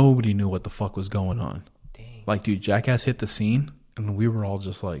 Dude, nobody knew what the fuck was going on. Dang. Like, dude, Jackass hit the scene, and we were all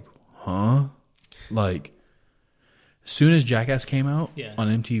just like, huh? Like, as soon as Jackass came out Yeah. on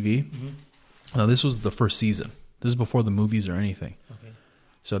MTV, now this was the first season. This is before the movies or anything. Okay.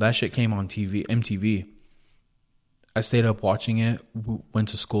 So that shit came on MTV. I stayed up watching it, went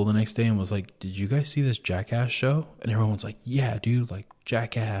to school the next day and was like, did you guys see this Jackass show? And everyone's like, yeah, dude, like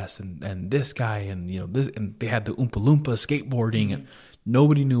Jackass and this guy and, you know, this, and they had the Oompa Loompa skateboarding and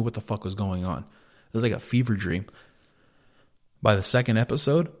nobody knew what the fuck was going on. It was like a fever dream. By the second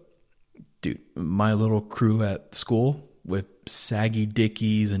episode, dude, my little crew at school with saggy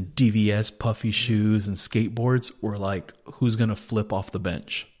dickies and DVS puffy shoes and skateboards were like, who's going to flip off the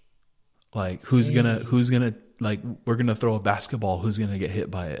bench? Like, who's gonna, like, we're going to throw a basketball. Who's going to get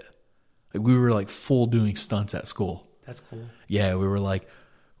hit by it? Like, we were like full doing stunts at school. That's cool. Yeah, we were like,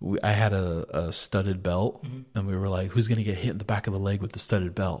 I had a studded belt and we were like, who's going to get hit in the back of the leg with the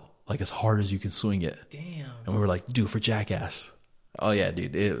studded belt? Like, as hard as you can swing it. Damn. And we were like, dude, for Jackass. Oh, yeah,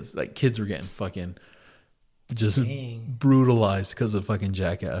 dude. It was like kids were getting fucking just Dang. brutalized because of fucking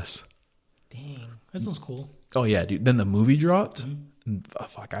Jackass. Dang. That sounds cool. Oh, yeah, dude. Then the movie dropped. And,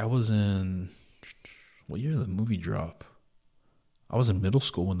 fuck, I was in... What year did the movie drop? I was in middle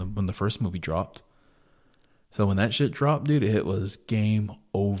school when the first movie dropped. So when that shit dropped, dude, it was game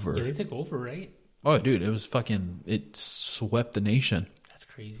over. Yeah, they took over, right? Oh, dude, it was fucking... It swept the nation. That's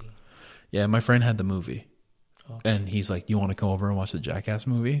crazy. Yeah, my friend had the movie. Okay. And he's like, you want to come over and watch the Jackass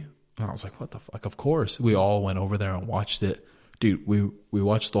movie? And I was like, what the fuck? Of course. We all went over there and watched it. Dude, we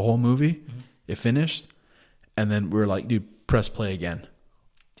watched the whole movie. It finished. And then we were like, dude, press play again.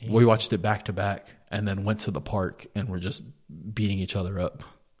 Damn. We watched it back to back and then went to the park and we're just beating each other up.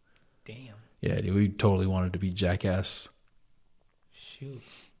 Damn. Yeah, dude, we totally wanted to be Jackass. Shoot.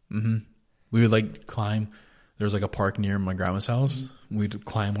 We would like climb. There was like a park near my grandma's house. We'd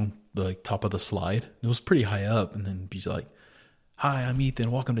climb on the like, top of the slide. It was pretty high up, and then be like, "Hi, I'm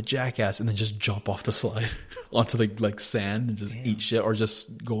Ethan. Welcome to Jackass," and then just jump off the slide onto the like sand and just eat shit, or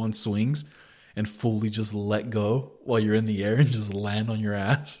just go on swings and fully just let go while you're in the air and just land on your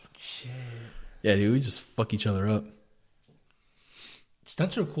ass. Shit. Yeah, dude, we just fuck each other up.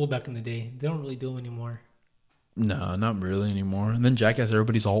 Stunts were cool back in the day. They don't really do them anymore. No, not really anymore. And then Jackass,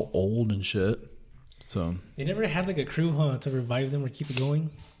 everybody's all old and shit. So, They never had like a crew, huh, to revive them or keep it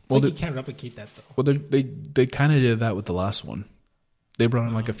going. Well, Well, you can't replicate that though. well, they kind of did that with the last one. They brought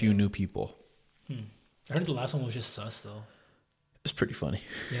in like a few new people. I heard the last one was just sus though. It's pretty funny.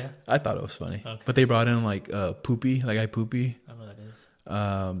 Yeah, I thought it was funny. Okay. But they brought in like Poopy, that guy Poopy, I don't know what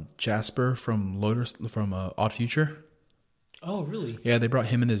that is. Jasper from Odd Future. Oh, really? Yeah, they brought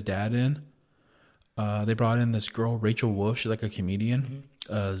him and his dad in. They brought in this girl, Rachel Wolf. She's like a comedian.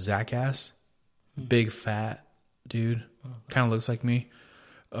 Zach Ass. Big fat dude. Kind of looks like me.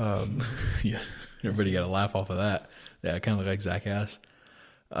 Yeah, everybody got a laugh off of that. Yeah, I kind of look like Zach Ass.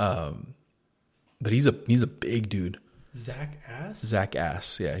 But he's a big dude. Zach Ass? Zach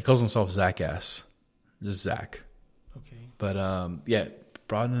Ass. Yeah, he calls himself Zach Ass. Just Zach. Okay. But yeah,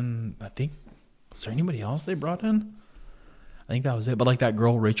 brought in, I think, was there anybody else they brought in? I think that was it. But like that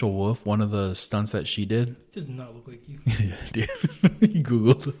girl, Rachel Wolf, one of the stunts that she did. Does not look like you. Yeah, dude. He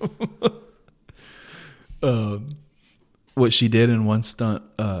Googled what she did in one stunt.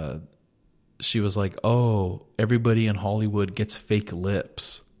 She was like, oh, everybody in Hollywood gets fake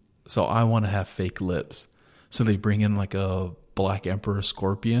lips. So I want to have fake lips. So they bring in like a Black Emperor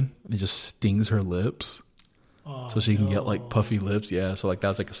scorpion and it just stings her lips. Oh, So she can get like puffy lips. Yeah. So like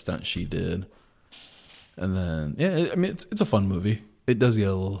that's like a stunt she did. And then, yeah, I mean, it's a fun movie. It does get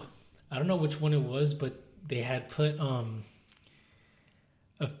a little. I don't know which one it was, but they had put a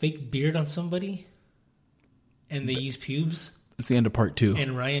fake beard on somebody and they used pubes. It's the end of part 2.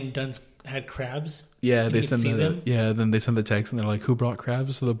 And Ryan Dunn had crabs. Yeah, You they could send see the them? then they send the text and they're like, "Who brought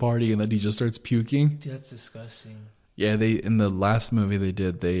crabs to the party?" And then he just starts puking. Dude, that's disgusting. Yeah, they in the last movie they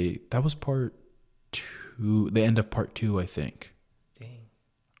did that was part 2, the end of part 2, I think. Dang.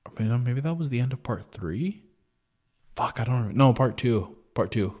 I mean, maybe that was the end of part 3. Fuck, I don't know. No, part 2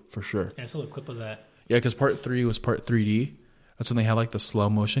 for sure. I saw a clip of that. Yeah, because part 3 was part 3D. That's when they had like the slow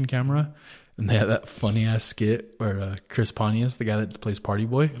motion camera, and they had that funny ass skit where Chris Pontius, the guy that plays Party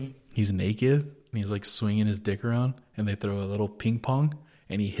Boy, he's naked and he's like swinging his dick around, and they throw a little ping pong,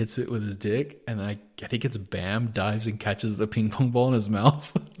 and he hits it with his dick, and I think it's Bam dives and catches the ping pong ball in his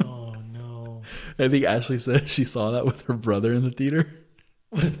mouth. Oh, no. I think Ashley said she saw that with her brother in the theater.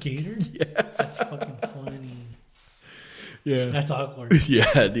 With gators? Yeah, That's fucking funny. yeah, That's awkward.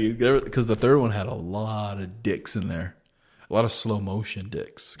 yeah, dude. Because the third one had a lot of dicks in there. A lot of slow motion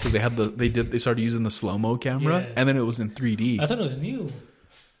dicks because they started using the slow mo camera, Yeah. and then it was in 3D. I thought it was new.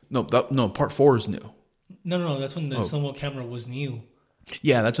 No, part 4 is new. No, that's when the slow-mo camera was new.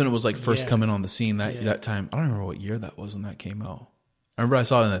 Yeah, that's when it was like first Yeah. coming on the scene that Yeah. that time. I don't remember what year that was when that came out. I remember I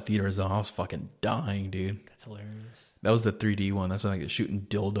saw it in the theaters though. I was fucking dying, dude. That's hilarious. That was the 3D one. That's when like shooting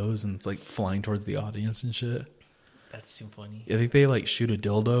dildos and it's like flying towards the audience and shit. That's too funny. I think they like shoot a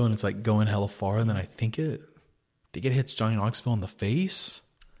dildo and it's like going hella far, and then I think it hits Johnny Knoxville in the face,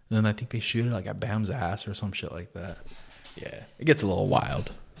 and then I think they shoot it like at Bam's ass or some shit like that. Yeah, it gets a little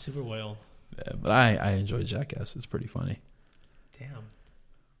wild. Super wild. Yeah, but I enjoy Jackass. It's pretty funny. Damn.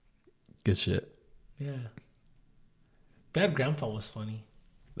 Good shit. Yeah. Bad Grandpa was funny.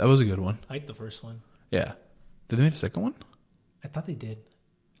 That was a good one. I liked the first one. Yeah. Did they make a second one? I thought they did.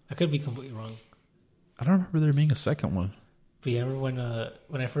 I could be completely wrong. I don't remember there being a second one. But yeah,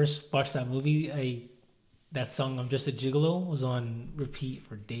 when I first watched that movie, that song "I'm Just a Gigolo" was on repeat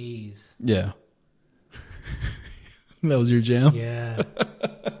for days. Yeah. That was your jam? Yeah.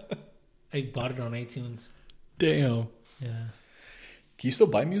 I bought it on iTunes. Damn. Yeah. Can you still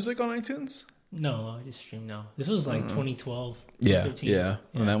buy music on iTunes? No, I just stream now. This was like 2012. Yeah. 2013. Yeah.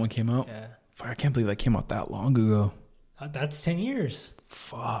 When that one came out? Yeah. Fuck, I can't believe that came out that long ago. That's 10 years.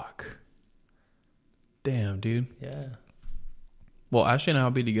 Fuck. Damn, dude. Yeah. Well, Ashley and I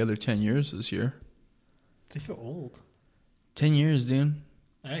will be together 10 years this year. They feel old. 10 years, dude.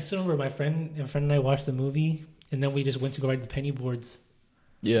 I still remember my friend and I watched the movie, and then we just went to go ride the penny boards.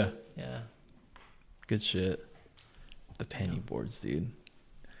 Yeah. Yeah. Good shit. The penny boards, dude.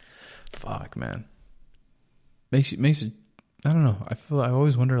 Fuck, man. Makes you I don't know. I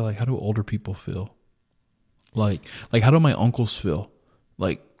always wonder, like, how do older people feel? Like how do my uncles feel?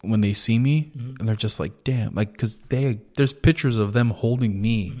 Like when they see me and they're just like, damn, like, cause there's pictures of them holding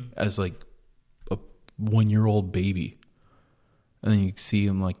me as like a 1-year-old baby. And then you see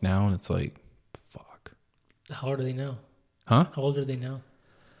them like now and it's like, fuck. How old are they now? Huh? How old are they now?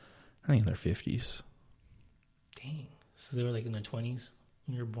 I think in their 50s. Dang. So they were like in their 20s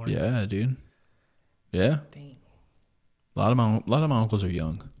when you were born? Yeah, dude. Yeah. Dang. A lot of my uncles are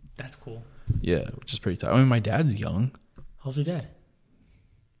young. That's cool. Yeah, which is pretty tight. I mean, my dad's young. How's your dad?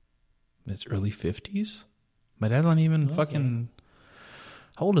 It's early 50s. My dad's not even Okay. fucking...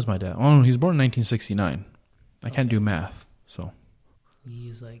 How old is my dad? Oh, no, he's born in 1969. I can't do math, so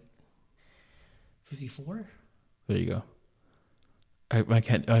He's like 54? there you go. I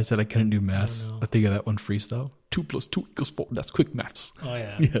can't. I said I couldn't do math. Oh, no. I think of that one freestyle. 2 + 2 = 4. That's quick maths. Oh,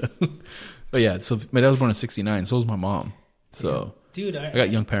 yeah. Yeah. But yeah, so my dad was born in 69. So was my mom. So Dude, I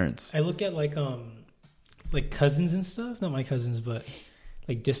got young parents. I look at like cousins and stuff. Not my cousins, but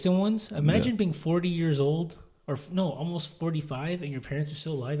like distant ones. Imagine being 40 years old, or no, almost 45, and your parents are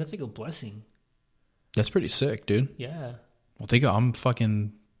still alive. That's like a blessing. That's pretty sick, dude. Yeah, Well, I'm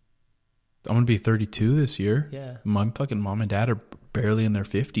gonna be 32 this year. yeah, My fucking mom and dad are barely in their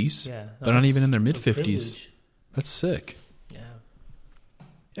 50s. yeah. They're not even in their mid a 50s. privilege. That's sick. Yeah.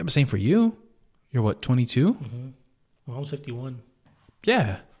 Yeah, but same for you. You're what, 22? Mm-hmm. Well, I'm 51.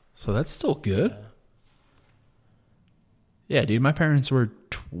 Yeah. So that's still good. Yeah, dude. My parents were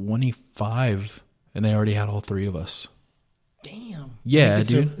 25 and they already had all 3 of us. Damn. Yeah, And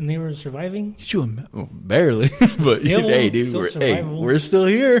they could dude. and they were surviving. Could you well, barely. But Still- hey, dude, still we're survivable. still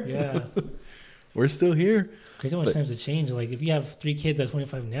here. Yeah. We're still here. Crazy how much times have changed. Like if you have 3 kids at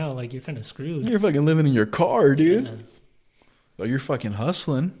 25 now, like you're kind of screwed. You're fucking living in your car, dude. Yeah. But you're fucking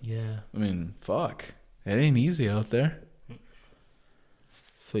hustling. Yeah. I mean, fuck. It ain't easy out there.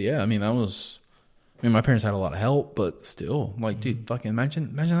 So, yeah, I mean, my parents had a lot of help, but still, like, dude, fucking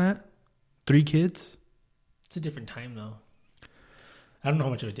imagine that. 3 kids. It's a different time, though. I don't know how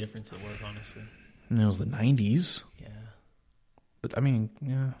much of a difference it was, honestly. And it was the 90s. Yeah. But, I mean,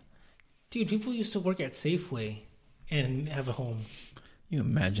 yeah. Dude, people used to work at Safeway and have a home. You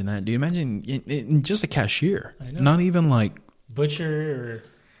imagine that, dude. Imagine just a cashier. I know. Not even like... Butcher or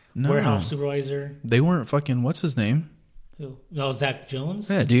No. warehouse supervisor. They weren't fucking... What's his name? Who? No, Zach Jones?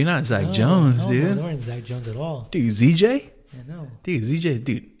 Yeah, dude, not Zach No, Jones, no, dude. they weren't Zach Jones at all. Dude, ZJ? I know. Dude, ZJ,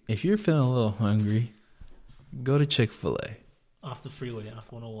 dude, if you're feeling a little hungry, go to Chick-fil-A. Off the freeway,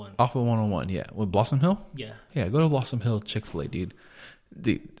 off 101. Off of 101, yeah. With Blossom Hill? Yeah. Yeah, go to Blossom Hill Chick-fil-A, dude.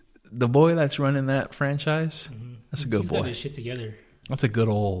 Dude, the boy that's running that franchise, that's a good He's got boy. his shit together. That's a good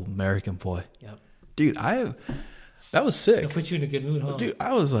old American boy. Yep. Dude, that was sick. It'll put you in a good mood, huh? Dude,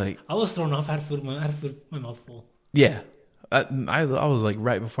 I was like, I was thrown off. I had food in my mouth full. yeah. I was like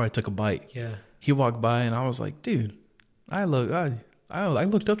right before I took a bite. Yeah. He walked by and I was like, dude, I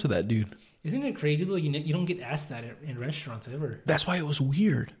looked up to that dude. Isn't it crazy though? You don't get asked that in restaurants ever. That's why it was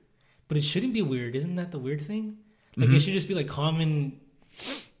weird. But it shouldn't be weird. Isn't that the weird thing? Like it should just be like common.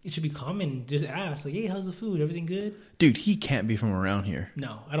 It should be common. Just ask like, hey, how's the food? Everything good? Dude, he can't be from around here.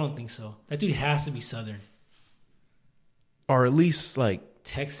 No, I don't think so. That dude has to be Southern, Or at least like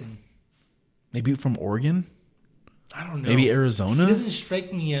Texan. maybe from Oregon. I don't know. Maybe He Arizona. doesn't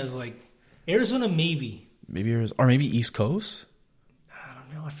strike me as like Arizona. Maybe. Maybe Arizona. Or maybe East Coast. I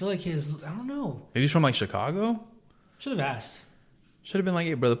don't know. I feel like I don't know. Maybe he's from like Chicago. Should have asked. Should have been like,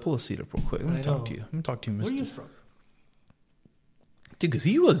 hey, brother, pull a seat up real quick. Let me I talk know. to you. Let me talk to you, Where are mister. you from? Dude, because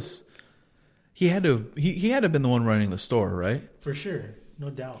he had to have been the one running the store, right? For sure, no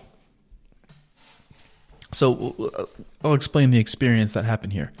doubt. So I'll explain the experience that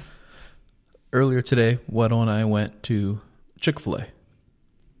happened here. Earlier today, Weddle and I went to Chick-fil-A,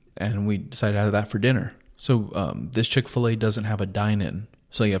 and we decided to have that for dinner. So this Chick-fil-A doesn't have a dine-in,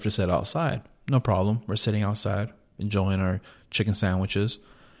 so you have to sit outside. No problem. We're sitting outside, enjoying our chicken sandwiches,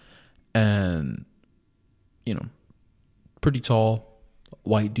 and, you know, pretty tall,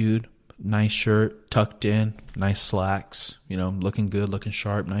 white dude, nice shirt, tucked in, nice slacks, you know, looking good, looking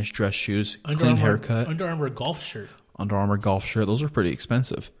sharp, nice dress shoes, clean haircut. Under Armour golf shirt. Under Armour golf shirt. Those are pretty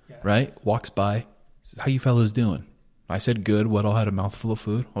expensive, right? Walks by. Says, how you fellas doing? I said good. Weddle had a mouthful of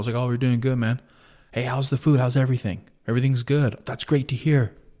food. I was like, oh, we're doing good, man. Hey, how's the food? How's everything? Everything's good. That's great to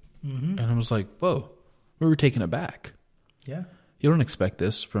hear. And I was like, whoa, we were taken aback. Yeah. You don't expect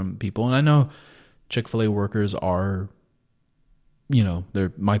this from people. And I know Chick-fil-A workers are, you know,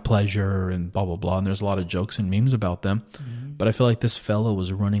 they're my pleasure and blah, blah, blah. And there's a lot of jokes and memes about them. But I feel like this fellow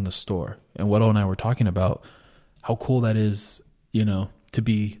was running the store. And Weddle and I were talking about how cool that is, you know, to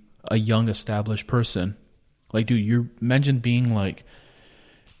be a young established person. Like, dude, you mentioned being like,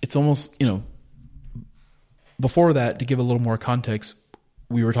 it's almost, you know, before that, to give a little more context,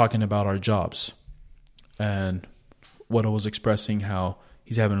 we were talking about our jobs. And Weddle was expressing how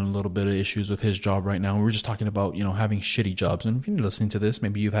he's having a little bit of issues with his job right now. We were just talking about, you know, having shitty jobs. And if you're listening to this,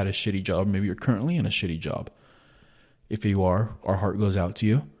 maybe you've had a shitty job. Maybe you're currently in a shitty job. If you are, our heart goes out to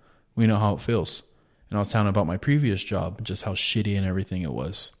you. We know how it feels. And I was telling about my previous job, just how shitty and everything it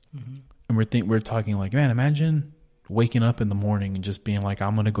was. And we're talking like, man, imagine waking up in the morning and just being like,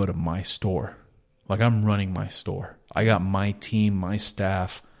 I'm going to go to my store. Like, I'm running my store. I got my team, my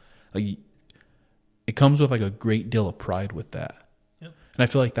staff. Like, it comes with like a great deal of pride with that. Yep. And I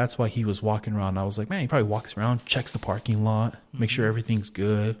feel like that's why he was walking around. I was like, man, he probably walks around, checks the parking lot, makes sure everything's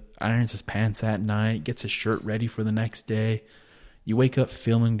good, irons his pants at night, gets his shirt ready for the next day. You wake up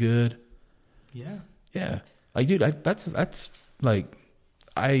feeling good. Yeah. Yeah. Like, dude, that's like,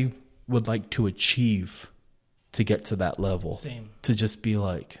 I would like to achieve to get to that level. Same. To just be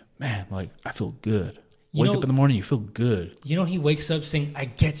like, man, like, I feel good. You Wake know- up in the morning, you feel good. You know, he wakes up saying, I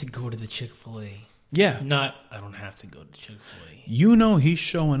get to go to the Chick-fil-A. Yeah. Not, I don't have to go to Chick-fil-A. You know he's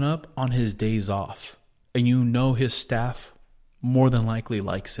showing up on his days off. And you know his staff more than likely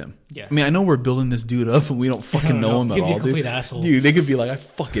likes him. Yeah. I mean, I know we're building this dude up and we don't fucking know him He at could be a all, complete dude. asshole. Dude, they could be like, I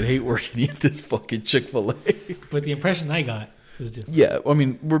fucking hate working at this fucking Chick-fil-A. But the impression I got was different. Yeah, I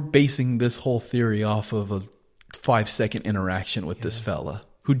mean, we're basing this whole theory off of a 5-second interaction with this fella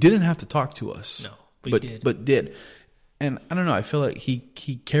who didn't have to talk to us. No, but he did. But did. And I don't know, I feel like he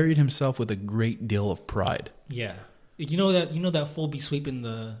carried himself with a great deal of pride. Yeah. You know that full be sweeping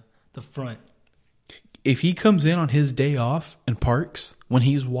the front. If he comes in on his day off and parks, when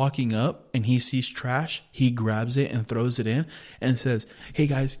he's walking up and he sees trash, he grabs it and throws it in and says, hey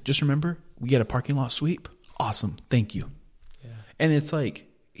guys, just remember, we get a parking lot sweep. Awesome. Thank you. Yeah. And it's like,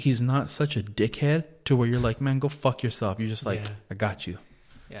 he's not such a dickhead to where you're like, man, go fuck yourself. You're just like, Yeah. I got you.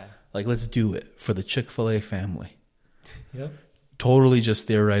 Yeah. Like, let's do it for the Chick-fil-A family. Yep. Totally just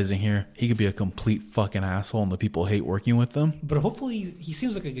theorizing here. He could be a complete fucking asshole and the people hate working with them. But hopefully he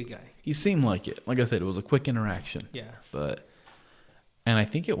seems like a good guy. He seemed like it. Like I said, it was a quick interaction. Yeah. And I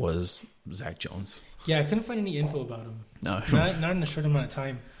think it was Zach Jones. Yeah, I couldn't find any info about him. No. Not in a short amount of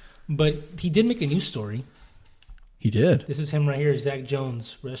time. But he did make a news story. He did. This is him right here, Zach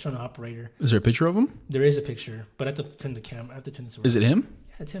Jones, restaurant operator. Is there a picture of him? There is a picture, but I have to turn the camera. I have to turn this around. Is it him?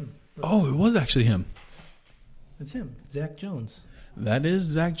 Yeah, it's him. Oh, it was actually him. It's him, Zach Jones. That is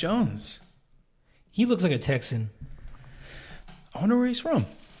Zach Jones. He looks like a Texan. I wonder where he's from.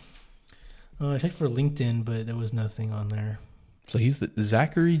 I checked for LinkedIn, but there was nothing on there. So he's the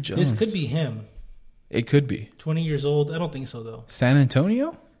Zachary Jones. This could be him. It could be. 20 years old. I don't think so, though. San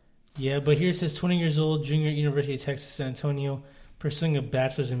Antonio? Yeah, but here it says 20 years old, junior at University of Texas, San Antonio, pursuing a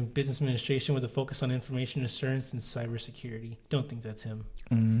bachelor's in business administration with a focus on information assurance and cybersecurity. Don't think that's him.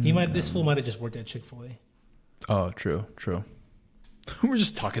 This fool might have just worked at Chick-fil-A. Oh, true. We're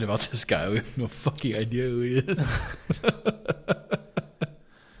just talking about this guy. We have no fucking idea who he is.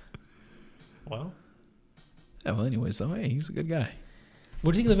 Well, Yeah, well, anyways, though, hey, he's a good guy.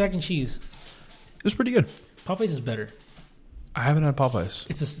 what do you think of the mac and cheese? It was pretty good. Popeyes is better. I haven't had Popeyes.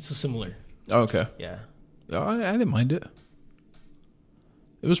 It's a similar. Oh, okay. Yeah. Oh, I didn't mind it.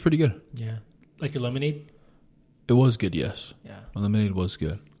 It was pretty good. Yeah. Like your lemonade? It was good, yes. Yeah. My lemonade was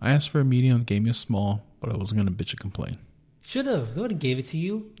good. I asked for a medium, gave me a small, but I wasn't going to bitch and complain. Should have. They would have gave it to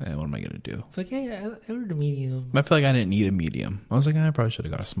you. What am I going to do? It's like, hey, I ordered a medium. I feel like I didn't need a medium. I was like, I probably should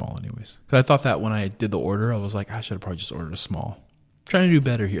have got a small anyways. Because I thought that when I did the order, I was like, I should have probably just ordered a small. Trying to do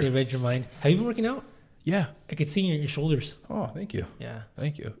better They here. read your mind. Have you been working out? Yeah. I could see your shoulders. Oh, thank you. Yeah.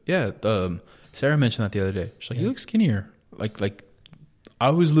 Thank you. Yeah. Sarah mentioned that the other day. She's like, Yeah. you look skinnier. Like I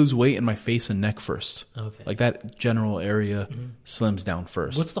always lose weight in my face and neck first. Okay. Like that general area slims down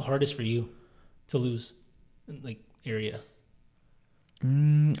first. What's the hardest for you to lose? Like, area?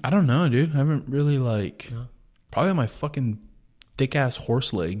 I don't know, dude. I haven't really No? probably my fucking thick ass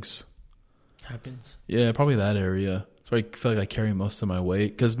horse legs. Happens. Yeah, probably that area. That's where I feel like I carry most of my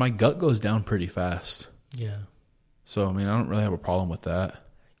weight because my gut goes down pretty fast. Yeah. So I mean, I don't really have a problem with that.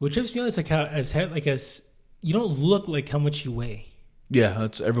 Which trips me out is like how as you don't look like how much you weigh. Yeah,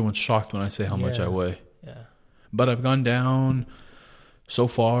 everyone's shocked when I say how much Yeah. I weigh. Yeah. But I've gone down so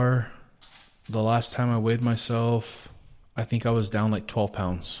far. The last time I weighed myself, I think I was down like 12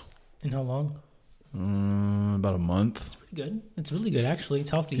 pounds. In how long? About a month. Pretty good. It's really good actually. It's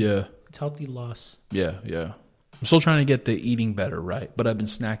healthy. Yeah. It's healthy loss. Yeah. I'm still trying to get the eating better right, but I've been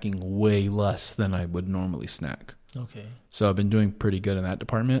snacking way less than I would normally snack. Okay. So I've been doing pretty good in that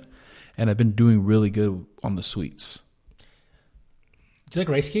department, and I've been doing really good on the sweets. Do you like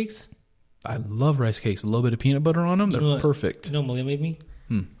rice cakes? I love rice cakes with a little bit of peanut butter on them. You They're know what- perfect. You know what Malia made me?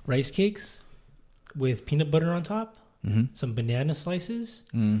 Rice cakes with peanut butter on top, some banana slices,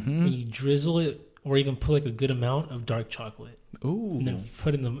 and you drizzle it or even put like a good amount of dark chocolate. Ooh. And then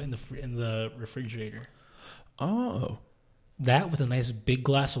put in the refrigerator. Oh. That with a nice big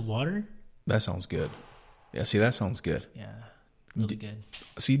glass of water. That sounds good. Yeah, see, that sounds good. Yeah. Really good.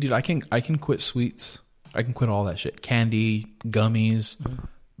 See, dude, I can quit sweets. I can quit all that shit. Candy, gummies,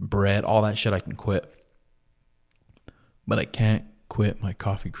 bread, all that shit I can quit. But I can't quit my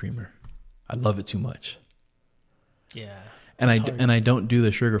coffee creamer. I love it too much. Yeah. And It's hard. I don't do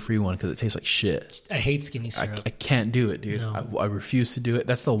the sugar-free one because it tastes like shit. I hate skinny syrup. I can't do it, dude. No. I refuse to do it.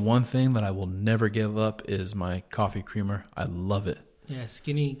 That's the one thing that I will never give up is my coffee creamer. I love it. Yeah,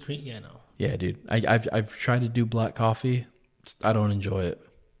 skinny cream. Yeah, no. Yeah, dude. I've tried to do black coffee. I don't enjoy it.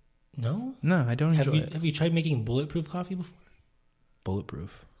 No? No, I don't enjoy it. Have you tried making bulletproof coffee before?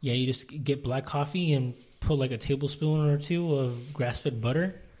 Bulletproof. Yeah, you just get black coffee and put like a tablespoon or two of grass-fed butter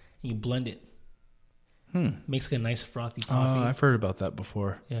and you blend it. Makes like a nice frothy coffee. I've heard about that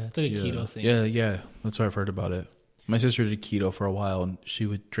before. Yeah, it's like a keto thing. Yeah. That's what I've heard about it. My sister did keto for a while, and she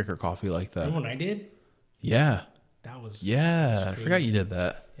would drink her coffee like that. Remember when I did? Yeah. That was I crazy. forgot you did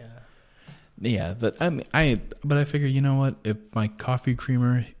that. Yeah. Yeah, but I figure, you know what? If my coffee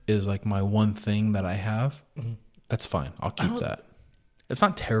creamer is like my one thing that I have, that's fine. I'll keep that. It's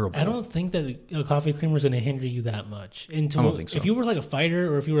not terrible. I don't think that a coffee creamer is going to hinder you that much. I don't think so. If you were like a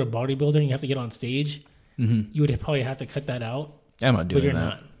fighter or if you were a bodybuilder and you have to get on stage, you would probably have to cut that out. I'm not doing But you're that.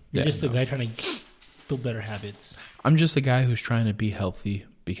 not. You're Yeah, just a no. guy trying to build better habits. I'm just a guy who's trying to be healthy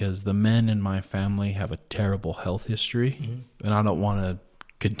because the men in my family have a terrible health history, and I don't want to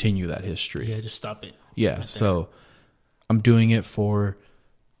continue that history. Yeah, just stop it. Yeah, right so I'm doing it for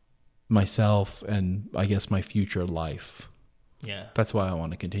myself and I guess my future life. Yeah. That's why I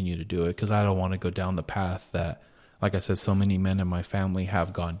want to continue to do it, because I don't want to go down the path that, like I said, so many men in my family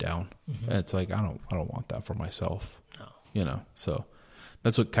have gone down. And it's like I don't want that for myself. No. You know, so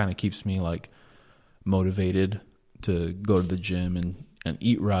that's what kind of keeps me like motivated to go to the gym and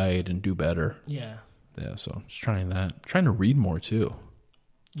eat right and do better. Yeah. Yeah, so just trying that. I'm trying to read more too.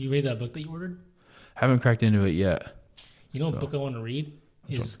 You read that book that you ordered? Haven't cracked into it yet. You know what book I want to read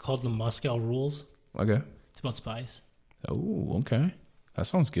is called The Moscow Rules. Okay. It's about spies. Oh, okay. That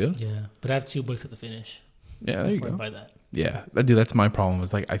sounds good. Yeah, but I have 2 books I have to finish. Yeah, there you before I go. buy that. Yeah, dude, that's my problem.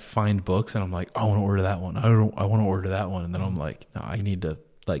 Is like I find books and I'm like, I want to order that one. I want to order that one, and then I'm like, no, I need to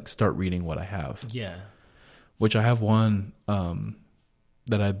like start reading what I have. Yeah. Which I have one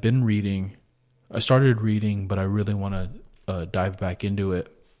that I've been reading. I started reading, but I really want to dive back into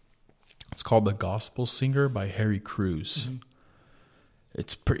it. It's called The Gospel Singer by Harry Crews.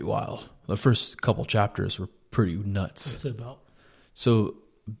 It's pretty wild. The first couple chapters were pretty nuts. What's it about? So,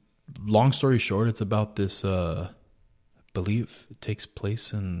 long story short, it's about this, I believe it takes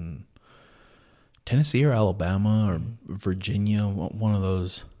place in Tennessee or Alabama or Virginia, one of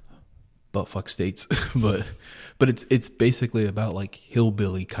those buttfuck states. but it's basically about like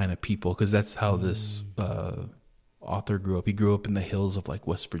hillbilly kind of people, because that's how this author grew up. He grew up in the hills of like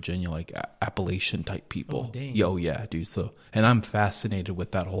West Virginia, like Appalachian type people. Oh, dang. Yo, yeah, dude. So, and I'm fascinated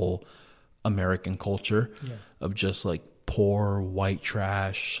with that whole American culture of just like poor white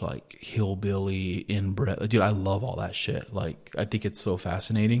trash, like hillbilly inbred. Dude, I love all that shit. Like, I think it's so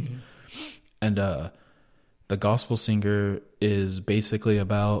fascinating. And The Gospel Singer is basically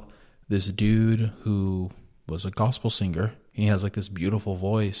about this dude who was a gospel singer. He has like this beautiful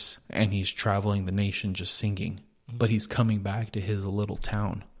voice, and he's traveling the nation just singing. But he's coming back to his little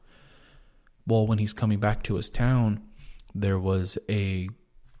town. Well, when he's coming back to his town, there was a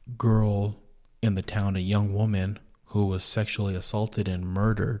girl in the town, a young woman, who was sexually assaulted and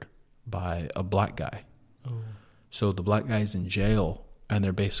murdered by a black guy. Oh. So the black guy's in jail, and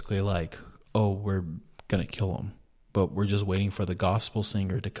they're basically like, oh, we're going to kill him. But we're just waiting for the gospel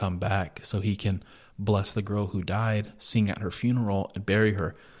singer to come back so he can bless the girl who died, sing at her funeral, and bury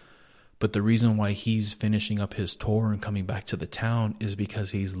her. But the reason why he's finishing up his tour and coming back to the town is because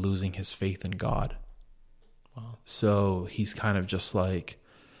he's losing his faith in God. Wow. So he's kind of just like,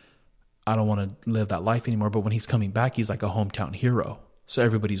 I don't want to live that life anymore. But when he's coming back, he's like a hometown hero. So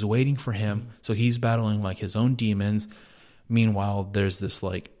everybody's waiting for him. So he's battling like his own demons. Meanwhile, there's this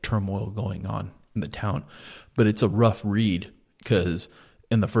like turmoil going on in the town. But it's a rough read, because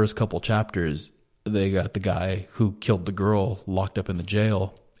in the first couple chapters, they got the guy who killed the girl locked up in the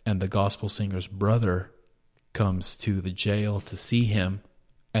jail. And the gospel singer's brother comes to the jail to see him,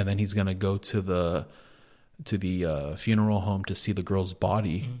 and then he's gonna go to the funeral home to see the girl's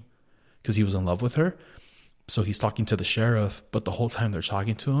body, because he was in love with her. So he's talking to the sheriff, but the whole time they're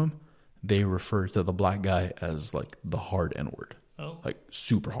talking to him, they refer to the black guy as like the hard N-word, like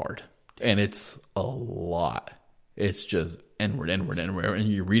super hard, and it's a lot. It's just N-word, and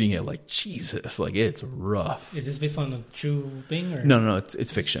you're reading it like, Jesus, like it's rough. Is this based on a true thing? Or? No,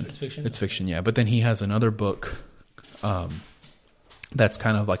 it's fiction. It's fiction? It's fiction, yeah. But then he has another book that's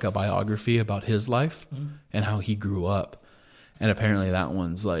kind of like a biography about his life and how he grew up. And apparently that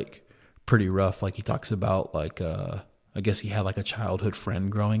one's like pretty rough. Like he talks about like, I guess he had like a childhood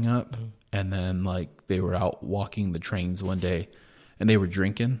friend growing up. And then like they were out walking the trains one day and they were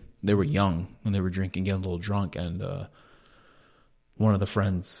drinking. They were young and they were drinking, getting a little drunk. And one of the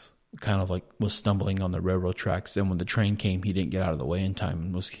friends kind of like was stumbling on the railroad tracks. And when the train came, he didn't get out of the way in time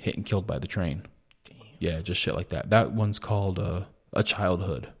and was hit and killed by the train. Damn. Yeah, just shit like that. That one's called A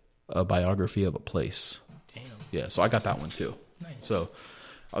Childhood, a biography of a place. Damn. Yeah, so I got that one too. Nice. So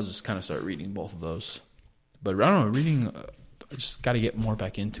I'll just kind of start reading both of those. But I don't know, reading, I just got to get more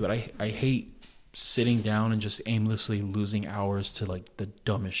back into it. I hate sitting down and just aimlessly losing hours to like the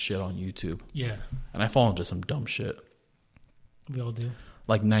dumbest shit on YouTube. Yeah. And I fall into some dumb shit. We all do.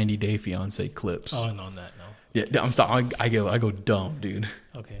 Like 90 Day Fiance clips. Oh, no, that, no. Yeah, I'm sorry. I go dumb, dude.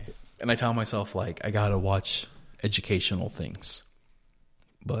 Okay. And I tell myself, like, I got to watch educational things.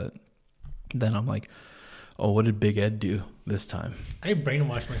 But then I'm like, oh, what did Big Ed do this time? I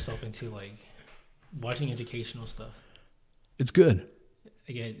brainwashed myself into, like, watching educational stuff. It's good.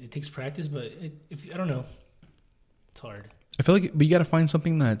 Again, it takes practice, but I don't know. It's hard. I feel like but you got to find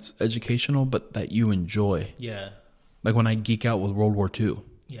something that's educational, but that you enjoy. Yeah. Like when I geek out with World War II.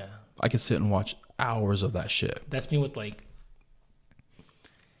 Yeah. I could sit and watch hours of that shit. That's me with, like,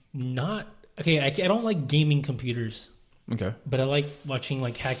 not... Okay, I don't like gaming computers. Okay. But I like watching,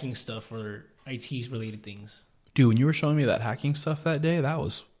 like, hacking stuff or IT-related things. Dude, when you were showing me that hacking stuff that day, that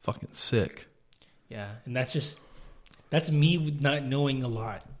was fucking sick. Yeah, and that's just... That's me not knowing a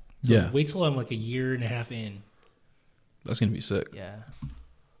lot. So Yeah. wait till I'm like a year and a half in. That's gonna be sick. Yeah.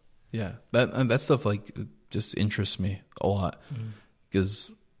 Yeah, that stuff like just interests me a lot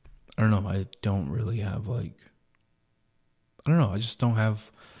because I don't know. I don't really have like I don't know. I just don't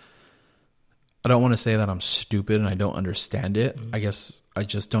have. I don't want to say that I'm stupid and I don't understand it. I guess I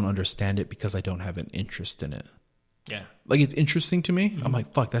just don't understand it because I don't have an interest in it. Yeah. Like it's interesting to me. I'm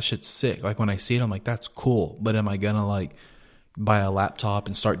like, fuck, that shit's sick. Like when I see it, I'm like, that's cool. But am I gonna like buy a laptop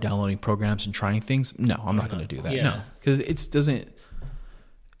and start downloading programs and trying things? No, I'm not gonna do that. Yeah. No, because it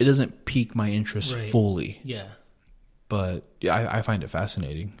doesn't pique my interest Right. fully. Yeah. But yeah, I find it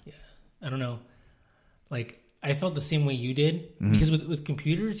fascinating. Yeah. I don't know. Like I felt the same way you did Mm-hmm. because with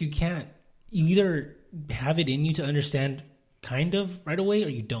computers, you either have it in you to understand kind of right away or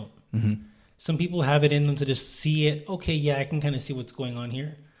you don't. Mm-hmm. Some people have it in them to just see it. Okay, yeah, I can kind of see what's going on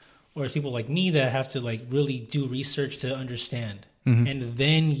here. Or it's people like me that have to like really do research to understand. Mm-hmm. And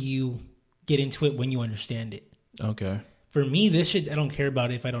then you get into it when you understand it. Okay. For me, this shit, I don't care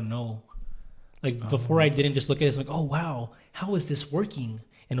about it if I don't know. Like before I didn't just look at it, it's like, oh wow, how is this working?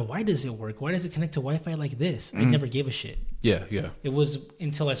 And why does it work? Why does it connect to Wi-Fi like this? I never gave a shit. Yeah, yeah. It was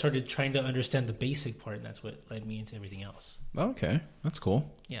until I started trying to understand the basic part, and that's what led me into everything else. Okay, that's cool.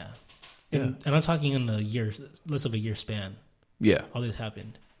 Yeah. Yeah. And I'm talking in a year, less of a year span. Yeah. All this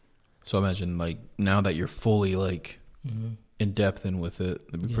happened. So imagine like now that you're fully like in depth in with it,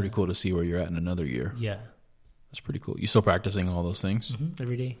 it'd be pretty Yeah. cool to see where you're at in another year. Yeah. That's pretty cool. You still practicing all those things?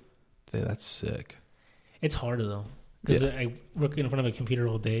 Every day. Yeah, that's sick. It's harder though, because Yeah. I work in front of a computer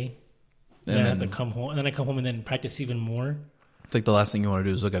all day. And And I have to then come home, and then I come home and then practice even more. it's like the last thing you want to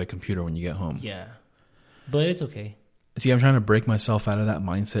do is look at a computer when you get home. Yeah. But it's okay. See, I'm trying to break myself out of that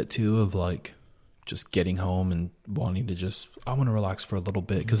mindset too of like just getting home and wanting to just I want to relax for a little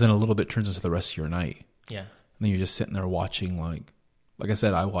bit because then a little bit turns into the rest of your night. Yeah. And then you're just sitting there watching like I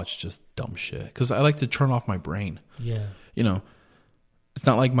said, I watch just dumb shit because I like to turn off my brain. Yeah. You know, it's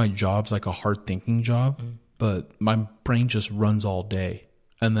not like my job's like a hard thinking job, but my brain just runs all day.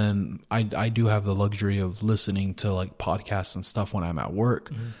 And then I do have the luxury of listening to like podcasts and stuff when I'm at work.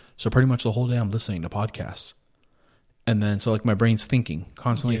 So pretty much the whole day I'm listening to podcasts. And then so like my brain's thinking,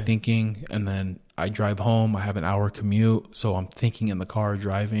 constantly Yeah. thinking. And then I drive home, I have an hour commute. So I'm thinking in the car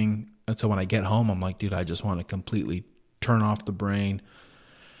driving. And so when I get home, I'm like, dude, I just want to completely turn off the brain.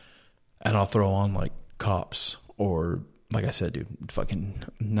 And I'll throw on like Cops or like I said, dude, fucking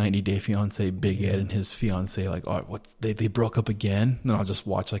 90 Day Fiance, Big Ed and his fiance, like, oh, what's they broke up again? And then I'll just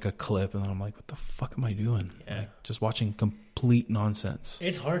watch like a clip, and then I'm like, what the fuck am I doing? Yeah. Like, just watching complete nonsense.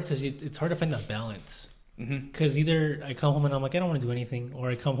 It's hard because it's hard to find that balance. Because either I come home and I'm like, I don't want to do anything, or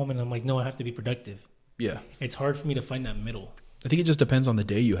I come home and I'm like, no, I have to be productive. Yeah, It's hard for me to find that middle. I think it just depends on the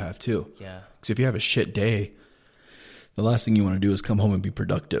day you have too. Yeah. Because if you have a shit day, the last thing you want to do is come home and be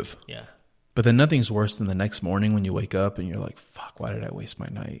productive. Yeah. But then nothing's worse than the next morning when you wake up and you're like, fuck, why did I waste my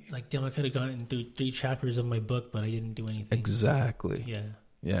night? Like, damn, I could have gotten through 3 chapters of my book, but I didn't do anything. Exactly. Yeah.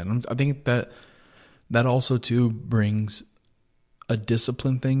 Yeah, and I think that also too brings a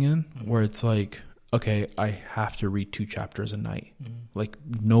discipline thing in where it's like, okay, I have to read 2 chapters a night. Like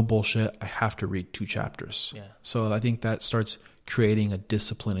no bullshit, I have to read 2 chapters. Yeah. So I think that starts creating a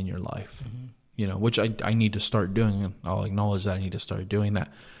discipline in your life. You know, which I need to start doing, and I'll acknowledge that I need to start doing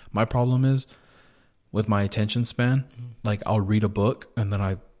that. My problem is with my attention span, like I'll read a book and then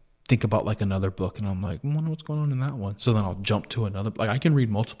I think about like another book and I'm like, I wonder what's going on in that one. So then I'll jump to another. Like I can read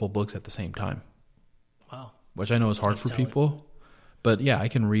multiple books at the same time, Wow. which I know is hard That's for talent. people. But yeah, I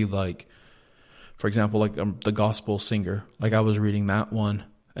can read like, for example, like The Gospel Singer. Like I was reading that one,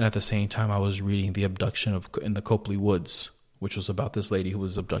 and at the same time I was reading The Abduction in the Copley Woods, which was about this lady who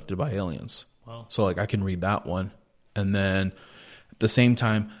was abducted by aliens. Wow. So like I can read that one, and then at the same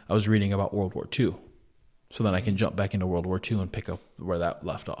time I was reading about World War II. So then I can jump back into World War II and pick up where that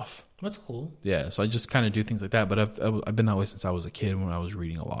left off. That's cool. Yeah, so I just kind of do things like that. But I've been that way since I was a kid when I was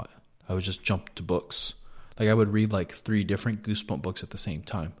reading a lot. I would just jump to books. Like I would read like 3 different Goosebump books at the same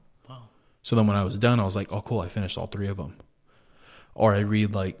time. Wow. So then when I was done, I was like, oh, cool, I finished all 3 of them. Or I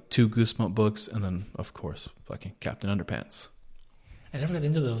read like 2 Goosebump books and then, of course, fucking Captain Underpants. I never got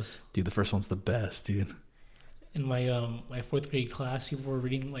into those. Dude, the first one's the best, dude. In my my 4th grade class, people were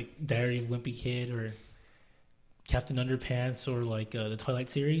reading like Diary of a Wimpy Kid or Captain Underpants or like the Twilight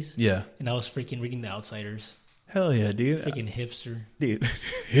series. Yeah. And I was freaking reading The Outsiders. Hell yeah, dude. Freaking hipster. Dude,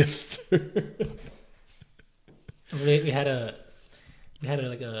 hipster. We had a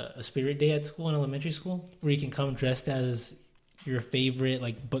spirit day at school in elementary school where you can come dressed as your favorite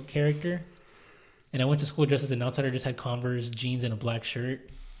like book character. And I went to school dressed as an outsider, just had Converse, jeans, and a black shirt.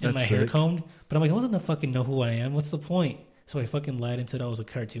 and That's my hair sick. combed. But I'm like, I wasn't gonna fucking know who I am. What's the point? So I fucking lied and said I was a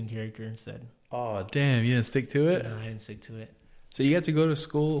cartoon character instead. Oh, damn. You didn't stick to it? No, I didn't stick to it. So you got to go to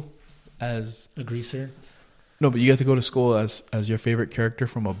school as... A greaser. No, but you got to go to school as your favorite character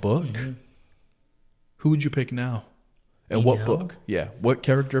from a book? Mm-hmm. Who would you pick now? And Me what now? book? Yeah. What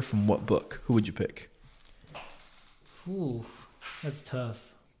character from what book? Who would you pick? Ooh, that's tough.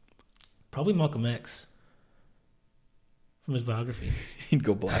 Probably Malcolm X from his biography. He'd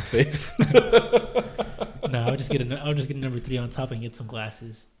go blackface. No, I'll just get number 3 on top and get some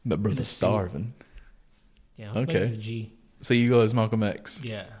glasses. That In brother's a suit. starving. Yeah, Okay. Malcolm X is a G. So you go as Malcolm X.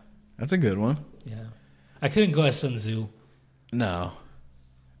 Yeah, That's a good one. yeah. I couldn't go as Sun Tzu. No.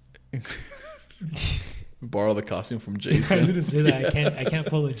 Borrow the costume from I was Jason. gonna say that. I can't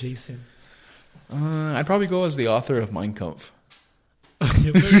follow Jason. I'd probably go as the author of Mein Kampf. I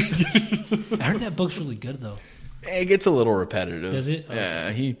heard that book's really good though. It gets a little repetitive. Does it? Yeah,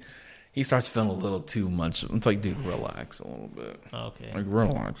 he starts feeling a little too much. It's like, dude, relax a little bit. Okay. Like,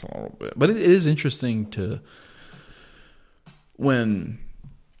 relax a little bit. But it is interesting to, when,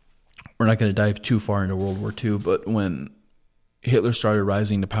 we're not going to dive too far into World War II, but when Hitler started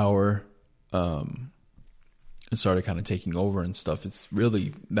rising to power, and started kind of taking over and stuff, it's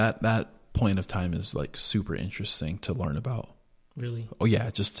really, that point of time is like super interesting to learn about. Really? Oh yeah,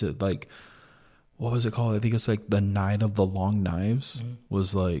 just to like, what was it called? I think it's like the Night of the Long Knives.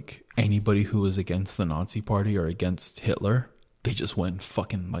 Was like anybody who was against the Nazi party or against Hitler, they just went and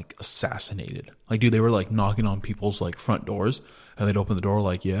fucking like assassinated. Like, dude, they were like knocking on people's like front doors, and they'd open the door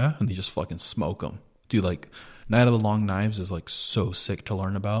like, yeah, and they just fucking smoke them. Dude, like Night of the Long Knives is like so sick to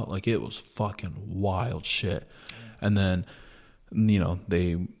learn about. Like, it was fucking wild shit. And then, you know,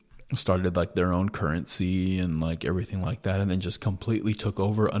 they started like their own currency and like everything like that, and then just completely took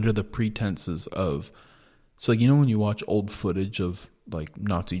over under the pretenses of, so like, you know, when you watch old footage of like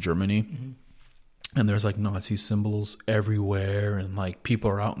Nazi Germany, and there's like Nazi symbols everywhere, and like people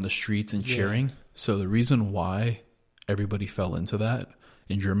are out in the streets and cheering. So the reason why everybody fell into that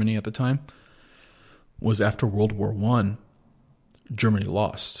in Germany at the time was after World War I, Germany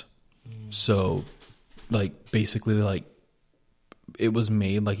lost. So like basically like it was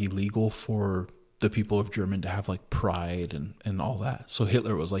made like illegal for the people of Germany to have like pride and all that. So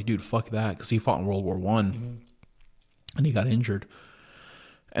Hitler was like, dude, fuck that, because he fought in World War I, and he got injured,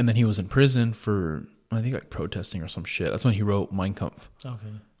 and then he was in prison for, I think, like protesting or some shit. That's when he wrote Mein Kampf.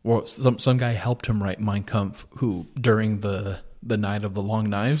 Okay. Well, some guy helped him write Mein Kampf, who during the Night of the Long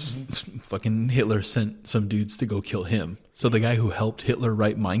Knives, fucking Hitler sent some dudes to go kill him. So the guy who helped Hitler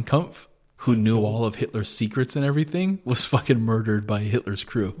write Mein Kampf, who knew all of Hitler's secrets and everything, was fucking murdered by Hitler's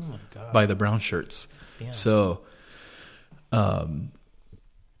crew, Oh my god. by the brown shirts. Damn. So,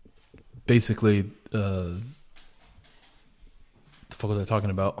 basically, the fuck was I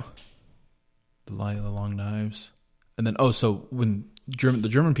talking about? The Light of the Long Knives. And then, so when the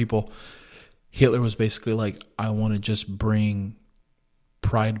German people, Hitler was basically like, I want to just bring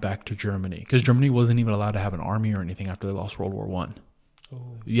pride back to Germany. Because Germany wasn't even allowed to have an army or anything after they lost World War I.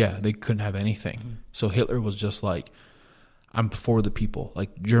 Oh. Yeah, they couldn't have anything. So Hitler was just like, I'm for the people.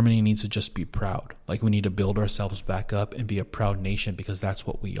 Like, Germany needs to just be proud. Like, we need to build ourselves back up and be a proud nation, because that's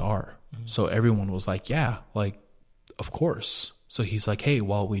what we are. So everyone was like, yeah, like, of course. So he's like, hey,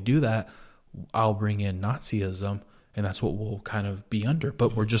 while we do that, I'll bring in Nazism, and that's what we'll kind of be under.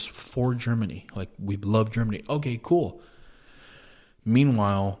 But we're just for Germany. Like, we love Germany. Okay, cool.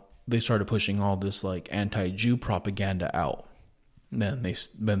 Meanwhile, they started pushing all this like anti-Jew propaganda out. Then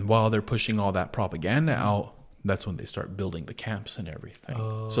while they're pushing all that propaganda out, that's when they start building the camps and everything.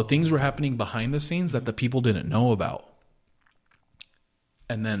 So things were happening behind the scenes that the people didn't know about.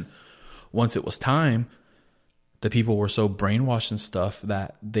 And then once it was time, the people were so brainwashed and stuff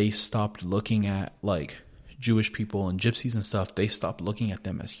that they stopped looking at like Jewish people and gypsies and stuff. They stopped looking at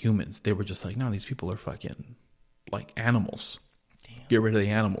them as humans. They were just like, no, these people are fucking like animals. Damn. Get rid of the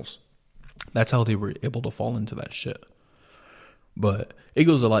animals. That's how they were able to fall into that shit. But it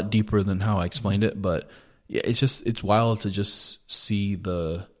goes a lot deeper than how I explained it. But yeah, it's wild to just see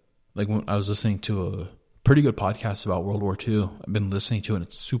like when I was listening to a pretty good podcast about World War II. I've been listening to it, and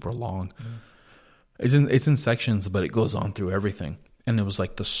it's super long. It's in sections, but it goes on through everything. And it was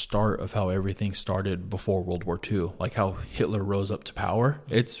like the start of how everything started before World War II, like how Hitler rose up to power.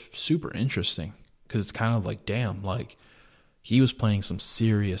 It's super interesting, because it's kind of like, damn, like he was playing some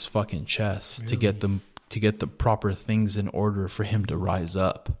serious fucking chess to get the proper things in order for him to rise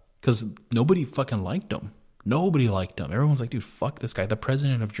up. Because nobody fucking liked him. Nobody liked him. Everyone's like, dude, fuck this guy. The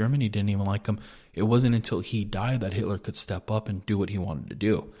president of Germany didn't even like him. It wasn't until he died that Hitler could step up and do what he wanted to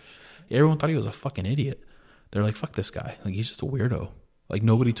do. Everyone thought he was a fucking idiot. They're like, fuck this guy. Like, he's just a weirdo. Like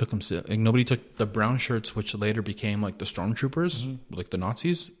nobody took them. Like nobody took the brown shirts, which later became like the stormtroopers, like the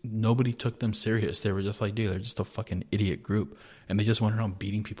Nazis. Nobody took them serious. They were just like, dude, they're just a fucking idiot group, and they just went around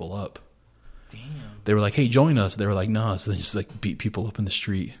beating people up. Damn. They were like, hey, join us. They were like, nah. So they just like beat people up in the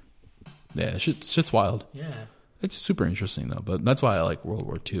street. Yeah, it's just wild. Yeah. It's super interesting though, but that's why I like World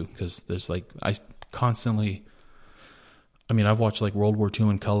War II, because there's like I've watched like World War II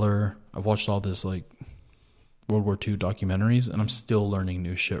in color. I've watched all this like World War II documentaries, and I'm still learning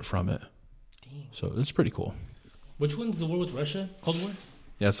new shit from it. Damn. So it's pretty cool. Which one's the war with Russia? Cold War?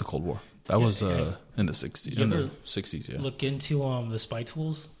 Yeah, it's the Cold War. That was in the 60s. You In the ever 60s, yeah. Look into the spy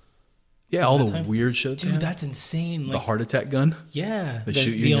tools. Yeah, all that the time? weird shit. Dude, man. that's insane. The Like, heart attack gun. yeah, They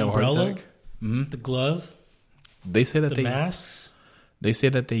shoot you, you have a heart attack. the glove, They say that the masks. They say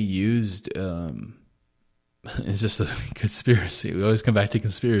that they used. It's just a conspiracy. We always come back to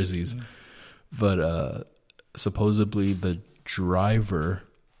conspiracies, but supposedly the driver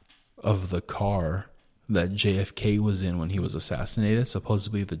of the car that JFK was in when he was assassinated,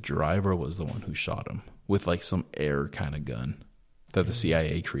 supposedly the driver was the one who shot him with like some air kind of gun that the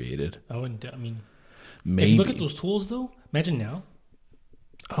CIA created. I wouldn't. I mean, Maybe. if you look at those tools, though, imagine now.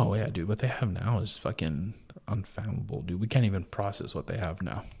 Oh yeah, dude. What they have now is fucking unfathomable, dude. We can't even process what they have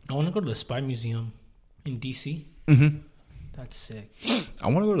now. I want to go to the Spy Museum in DC. Mm-hmm. That's sick. I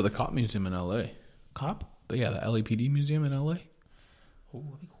want to go to the Cop Museum in LA. Cop? But yeah, the LAPD Museum in LA. Oh,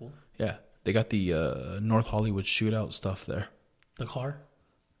 that'd be cool. Yeah, they got the North Hollywood shootout stuff there. The car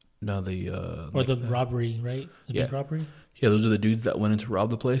No, the or like the robbery, right? The Yeah. big robbery. yeah, those are the dudes that went in to rob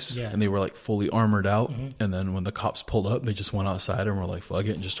the place. Yeah. And they were like fully armored out. And then when the cops pulled up, they just went outside and were like, "Fuck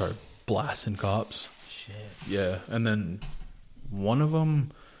it," and just started blasting cops. Shit. Yeah, and then one of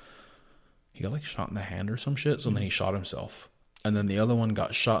them, he got like shot in the hand or some shit. So then he shot himself, and then the other one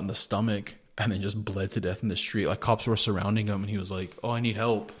got shot in the stomach and then just bled to death in the street. Like cops were surrounding him, and he was like, "Oh, I need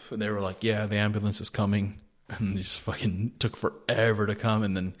help," and they were like, "Yeah, the ambulance is coming," and they just fucking took forever to come.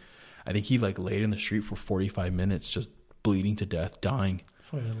 And then I think he like laid in the street for 45 minutes, just bleeding to death, dying.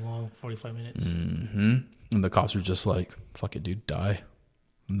 For a long 45 minutes. Mm-hmm. And the cops were just like, "Fuck it, dude, die,"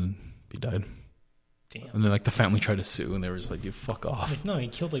 and then he died. Damn. And then like the family tried to sue, and they were just like, "Dude, fuck off." Like, no, he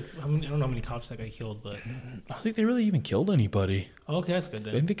killed I don't know how many cops that guy killed, but I don't think they really even killed anybody. okay, that's good I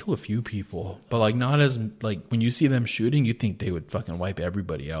then. think they killed a few people, but like not as like when you see them shooting, you think they would fucking wipe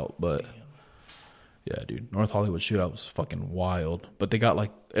everybody out. But yeah, dude, North Hollywood shootout was fucking wild. But they got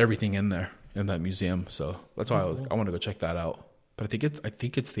like everything in there in that museum, so that's why I want to go check that out. But I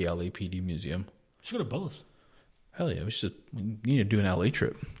think it's the LAPD museum. We should go to we Hell yeah, we need to do an LA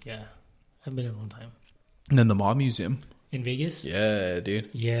trip. Yeah, I've been in a long time. And then the Mob Museum. In Vegas? Yeah, dude.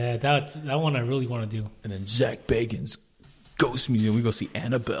 Yeah, that one I really want to do. And then Zach Bagans' Ghost Museum. We go see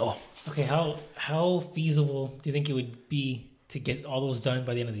Annabelle. Okay, how feasible do you think it would be to get all those done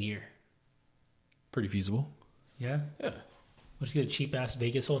by the end of the year? Pretty feasible. Yeah? Yeah. We'll just get a cheap ass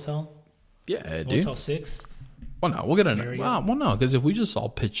Vegas hotel. Yeah, dude. Motel 6. Well, no, we'll get a Marriott. well, no, because if we just all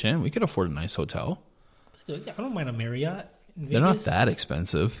pitch in, we could afford a nice hotel. I don't mind a Marriott in Vegas. They're not that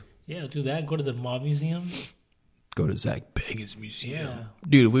expensive. Yeah, do that. Go to the Mob Museum. Go to Zach Bagans' museum, Yeah.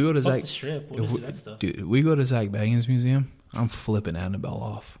 dude. If we go to Fuck Zach, the strip. if We'll we, do that stuff. dude, if we go to Zach Bagans' museum, I'm flipping Annabelle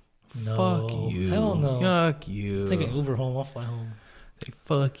off. No. Fuck you. Hell no. Fuck you. Take an Uber home. I'll fly home. Say,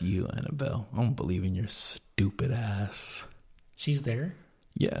 fuck you, Annabelle. I don't believe in your stupid ass. She's there.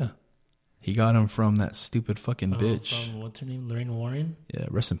 Yeah. He got him from that stupid fucking bitch. From, what's her name? Lorraine Warren? Yeah,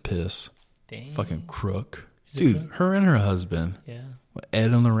 rest in piss. Dang. Fucking crook. She's a Dude, crook? her and her husband. Yeah. What,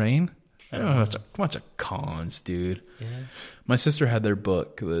 Ed and Lorraine? I They're don't a bunch of cons, dude. Yeah. My sister had their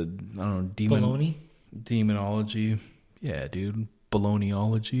book, the, I don't know, Demonology. Yeah, dude.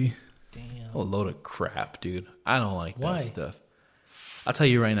 Baloneyology. Damn. A load of crap, dude. I don't like Why? that stuff. I'll tell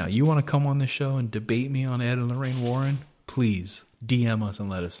you right now, you want to come on the show and debate me on Ed and Lorraine Warren? Please DM us and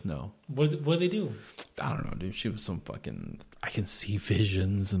let us know. What do they do? I don't know, dude. She was some fucking, I can see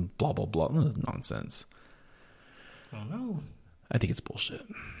visions and blah, blah, blah. Nonsense. I don't know. I think it's bullshit.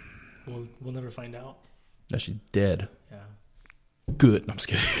 We'll never find out. That she's dead. Yeah. Good. No, I'm just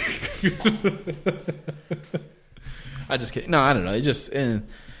kidding. I just kidding. No, I don't know. It just,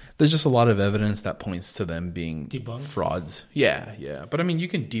 there's just a lot of evidence that points to them being Debunked? frauds. Yeah, yeah. But I mean, you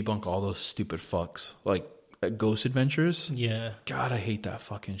can debunk all those stupid fucks. Like Ghost Adventures. Yeah. God, I hate that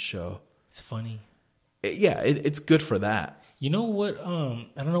fucking show. It's funny. It's good for that. You know what?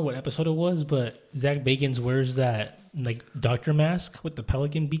 I don't know what episode it was, but Zach Bagans wears that like doctor mask with the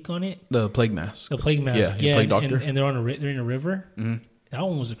pelican beak on it. The Plague Mask. The plague mask. Yeah, Plague and, Doctor. and they're they're in a river. Mm-hmm. That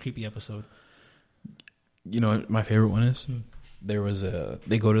one was a creepy episode. You know what my favorite one is? There was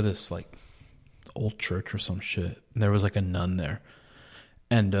they go to this like old church or some shit. And there was like a nun there.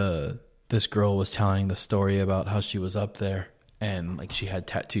 And this girl was telling the story about how she was up there and like she had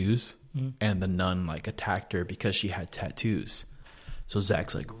tattoos, and the nun like attacked her because she had tattoos. So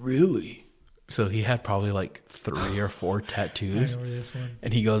Zach's like, really? So he had probably like 3 or 4 tattoos. I remember this one.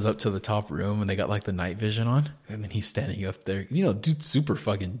 And he goes up to the top room and they got like the night vision on. And then he's standing up there. You know, dude's super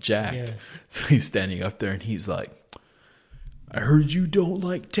fucking jacked. Yeah. So he's standing up there and he's like, I heard you don't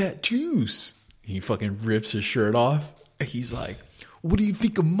like tattoos. He fucking rips his shirt off. And he's like, what do you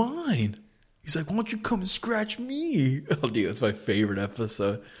think of mine? He's like, why don't you come and scratch me? Oh, dude, that's my favorite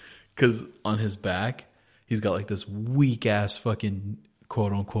episode. Because on his back, he's got like this weak ass fucking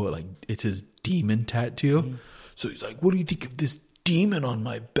quote unquote, like it's his demon tattoo. So he's like, what do you think of this demon on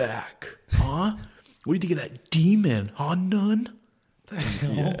my back? Huh? What do you think of that demon? Huh, nun?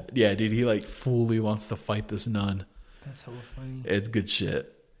 Yeah, dude, he like fully wants to fight this nun. That's hella funny. It's good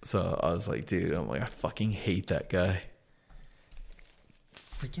shit. So I was like, dude, I'm like, I fucking hate that guy.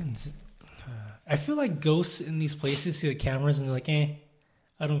 Freaking. I feel like ghosts in these places see the cameras and they're like,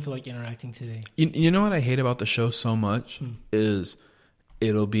 I don't feel like interacting today. You know what I hate about the show so much is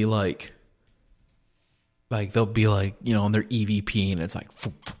it'll be like they'll be like, you know, on their EVP and it's like,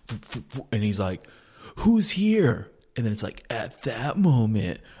 and he's like, who's here? And then it's like, at that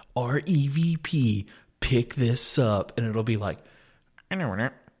moment, our EVP pick this up, and it'll be like, and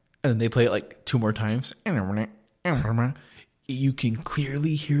then they play it like 2 more times. You can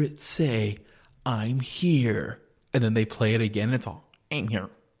clearly hear it say, I'm here. And then they play it again. And it's all, I'm here.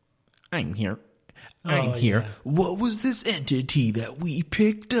 I'm here. I'm here. Yeah. What was this entity that we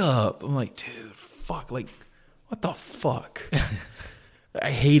picked up? I'm like, dude, fuck. Like, what the fuck?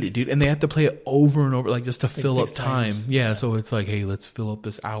 I hate it, dude. And they have to play it over and over, like just to fill up 6 time. times. Yeah, so it's like, hey, let's fill up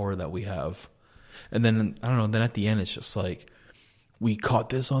this hour that we have. And then, I don't know, then at the end, it's just like, we caught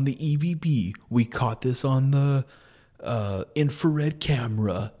this on the EVP. We caught this on the infrared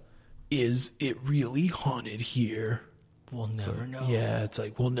camera. Is it really haunted here? We'll never know. Yeah, it's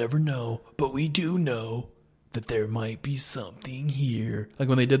like, we'll never know. But we do know that there might be something here. Like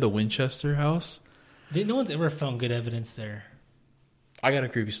when they did the Winchester house. No one's ever found good evidence there. I got a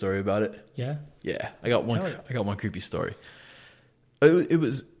creepy story about it. Yeah? Yeah, I got one. Tell it. I got one creepy story. It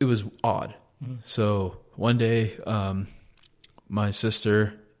was odd. So one day, my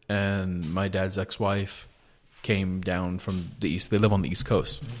sister and my dad's ex-wife came down from the east. They live on the East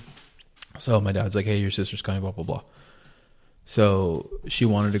Coast. So my dad's like, "Hey, your sister's coming." Blah blah blah. So she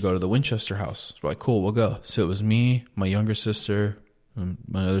wanted to go to the Winchester house. We're like, "Cool, we'll go." So it was me, my younger sister,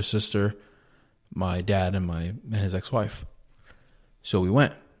 my other sister, my dad, and his ex-wife. So we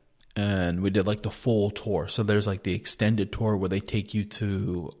went. And we did like the full tour. So there's like the extended tour where they take you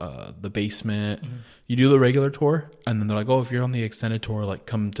to the basement. You do the regular tour, and then they're like, "Oh, if you're on the extended tour, like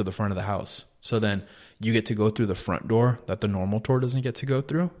come to the front of the house." So then you get to go through the front door that the normal tour doesn't get to go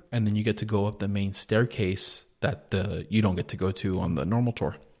through, and then you get to go up the main staircase that you don't get to go to on the normal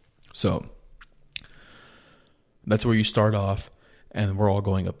tour. So that's where you start off, and we're all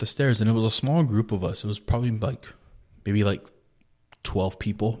going up the stairs. And it was a small group of us. It was probably maybe 12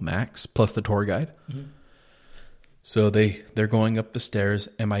 people max, plus the tour guide. So they're going up the stairs,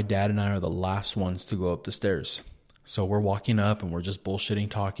 and my dad and I are the last ones to go up the stairs. So we're walking up, and we're just bullshitting,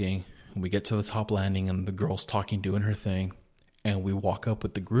 talking. And we get to the top landing, and the girl's talking, doing her thing. And we walk up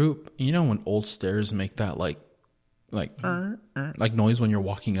with the group. You know when old stairs make that like noise when you're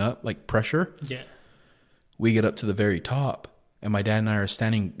walking up, like pressure? Yeah. We get up to the very top, and my dad and I are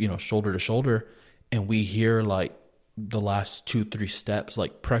standing, shoulder to shoulder, and we hear like the last 2-3 steps,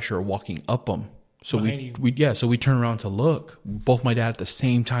 like pressure walking up them. So we turn around to look. Both my dad at the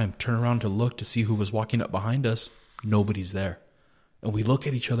same time turn around to look to see who was walking up behind us. Nobody's there. And we look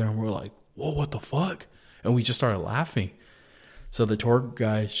at each other and we're like, whoa, what the fuck? And we just started laughing. So the tour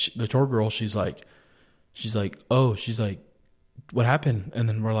girl, she's like, what happened? And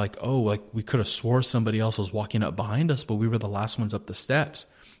then we're like, oh, like we could have swore somebody else was walking up behind us, but we were the last ones up the steps.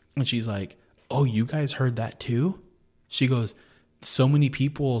 And she's like, oh, you guys heard that too? She goes, so many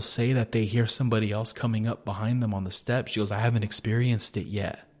people say that they hear somebody else coming up behind them on the steps. She goes, I haven't experienced it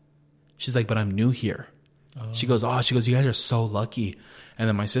yet. She's like, but I'm new here. Oh. She goes, you guys are so lucky. And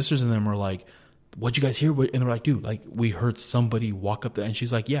then my sisters and them were like, what'd you guys hear? And they're like, dude, like we heard somebody walk up there. And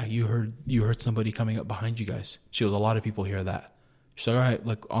she's like, yeah, you heard somebody coming up behind you guys. She goes, a lot of people hear that. She's like, all right,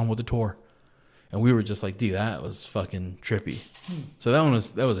 like on with the tour. And we were just like, dude, that was fucking trippy. So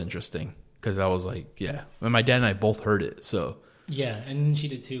that was interesting. Because I was like, yeah. And my dad and I both heard it, so. Yeah, and she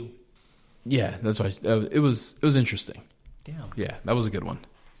did too. Yeah, that's why. It was interesting. Damn. Yeah, that was a good one.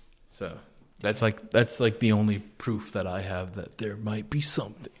 So that's like the only proof that I have that there might be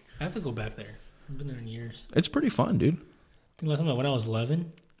something. I have to go back there. I've been there in years. It's pretty fun, dude. think last time I went, I was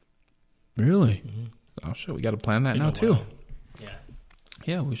 11. Really? Mm-hmm. Oh shit, we got to plan that Been now a too. while. Yeah.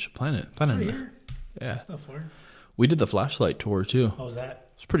 Yeah, we should plan it. Right it. here. Yeah, That's not far. we did the flashlight tour too. How was that?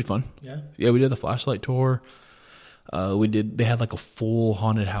 It's pretty fun. Yeah. Yeah, we did the flashlight tour. We did. They had like a full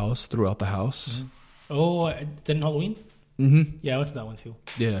haunted house throughout the house. Oh, then Halloween? Mm-hmm. Yeah, I went to that one too.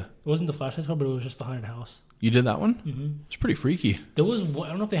 Yeah, It wasn't the flashlight tour, but it was just the haunted house. you did that one. Mm-hmm. It's pretty freaky. There was one, I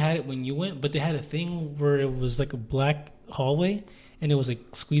don't know if they had it when you went, but they had a thing where it was like a black hallway and it was like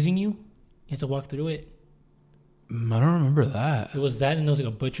squeezing you. You had to walk through it. I don't remember that. There was that, and there was like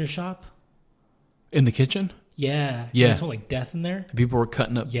a butcher shop. In the kitchen, Yeah. Yeah. It smelled like death in there. people were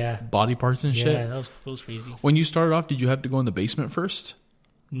cutting up Yeah. body parts and Yeah, shit. that was crazy. When you started off, did you have to go in the basement first?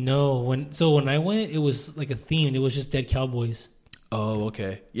 No, when I went, it was like a theme. It was just dead cowboys. Oh,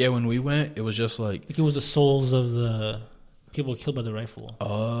 okay. Yeah, when we went, it was just like, Like it was the souls of the people killed by the rifle.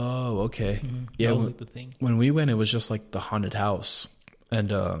 oh, okay. Yeah, Yeah, that was when, like the thing. when we went, it was just like the haunted house,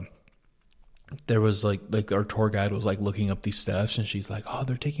 and there was like our tour guide was like looking up these steps, and she's like, "Oh,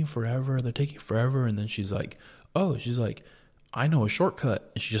 they're taking forever. They're taking forever." And then she's like, "I know a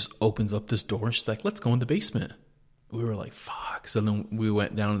shortcut." And she just opens up this door, and she's like, "Let's go in the basement." We were like, "Fuck!" So then we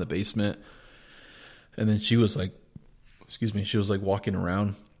went down in the basement, and then she was like, she was like walking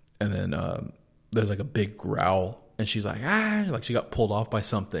around, and then there's like a big growl, and she's like, ah, like she got pulled off by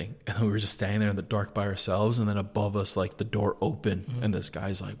something, and then we were just standing there in the dark by ourselves, and then above us, like the door opened, and this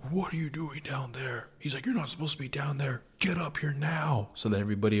guy's like, "What are you doing down there?" He's like, "You're not supposed to be down there. Get up here now." So then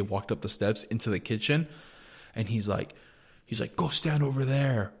everybody walked up the steps into the kitchen, and he's like, "Go stand over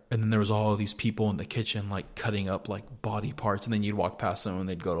there." And then there was all of these people in the kitchen, like cutting up like body parts, and then you'd walk past them, and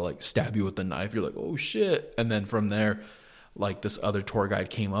they'd go to like stab you with the knife. You're like, "Oh shit!" And then from there, like this other tour guide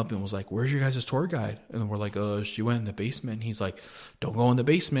came up and was like, "Where's your guys' tour guide?" And then we're like, "She went in the basement." And he's like, "Don't go in the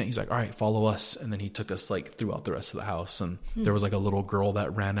basement." He's like, "All right, follow us." And then he took us like throughout the rest of the house. And there was like a little girl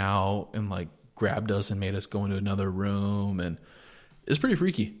that ran out and like grabbed us and made us go into another room. And it's pretty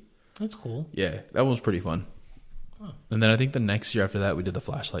freaky. That's cool. Yeah, that one was pretty fun. Huh. And then I think the next year after that, we did the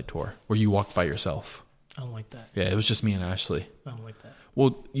flashlight tour where you walked by yourself. I don't like that. Yeah, it was just me and Ashley. I don't like that.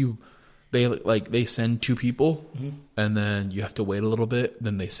 Well, they send two people, and then you have to wait a little bit.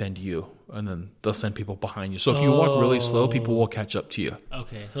 Then they send you, and then they'll send people behind you. So if you walk really slow, people will catch up to you.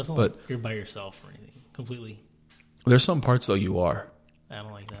 Okay, so it's not But- like you're by yourself or anything. Completely. There's some parts though you are, I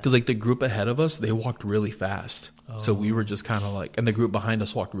don't like that. because like the group ahead of us, they walked really fast. So we were just kind of like, and the group behind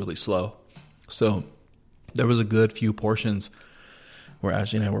us walked really slow. So there was a good few portions where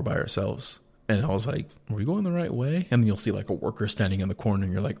Ashley and I were by ourselves. And I was like, "Are we going the right way?" And then you'll see like a worker standing in the corner,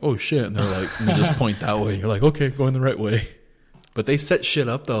 and you're like, "Oh shit!" And they're like, and they just point that way. You're like, "Okay, going the right way." But they set shit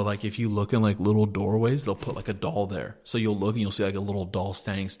up though. Like if you look in like little doorways, they'll put like a doll there. So you'll look and you'll see like a little doll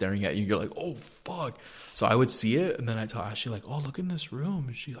staring at you. You're like, "Oh fuck!" So I would see it, and then I tell Ashley like, "Oh, look in this room,"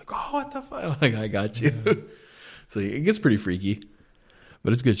 and she's like, "Oh, what the fuck?" I'm like, "I got you." Yeah. So it gets pretty freaky,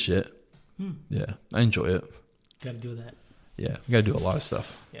 but it's good shit. Yeah, I enjoy it. Gotta do that. Yeah, we gotta do a lot of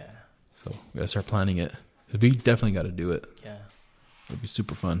stuff. Yeah. So we gotta start planning it. We definitely got to do it. Yeah. It'd be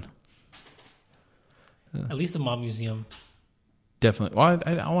super fun. At least the Mob Museum. Definitely. Well,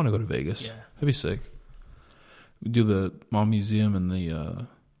 I want to go to Vegas. Yeah. That'd be sick. We do the Mall Museum and the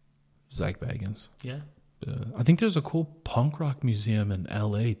Zach Baggins. Yeah. I think there's a cool punk rock museum in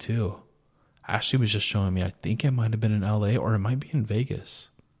L.A. too. Ashley was just showing me. I think it might have been in L.A. or it might be in Vegas.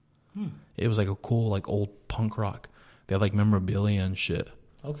 It was like a cool like old punk rock. They had like memorabilia and shit.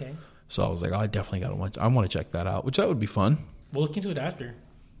 Okay. So I was like, I definitely I want to check that out. Which that would be fun. We'll look into it after.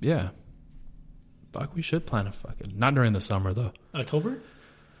 Yeah. Fuck, we should plan a fucking... Not during the summer, though. October?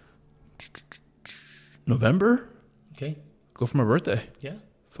 November? Okay. Go for my birthday. Yeah.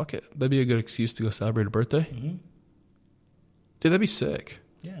 Fuck it. That'd be a good excuse to go celebrate a birthday. Mm-hmm. Dude, that'd be sick.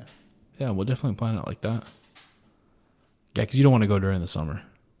 Yeah. Yeah, we'll definitely plan it like that. Yeah, because you don't want to go during the summer.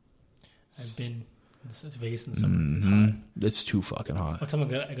 I've been... It's Vegas in the summer. It's hot. It's too fucking hot. One time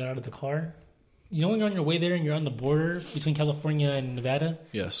I got out of the car. You know when you're on your way there and you're on the border between California and Nevada?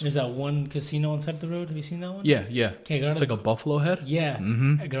 Yes. There's that one casino on the side of the road. Have you seen that one? Yeah, yeah. Okay, I got out It's of like a buffalo head? Yeah.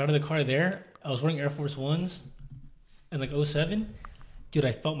 I got out of the car there. I was wearing Air Force Ones in like 07. Dude,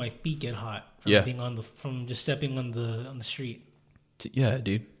 I felt my feet get hot from Yeah. being from just stepping on the street. Yeah,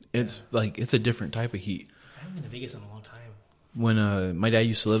 dude. It's like, it's a different type of heat. I haven't been to Vegas in a long time. When my dad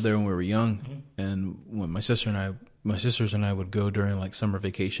used to live there when we were young, and when my sisters and I would go during like summer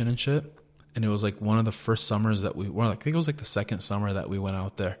vacation and shit, and it was like one of the first summers that I think it was like the second summer that we went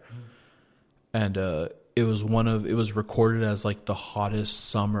out there, and it was recorded as like the hottest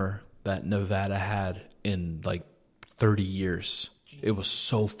summer that Nevada had in like 30 years. It was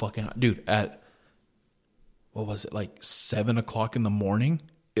so fucking hot. Dude, what was it, like 7 o'clock in the morning,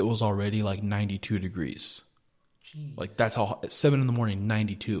 it was already like 92 degrees. Jeez. Like that's how, at 7 in the morning,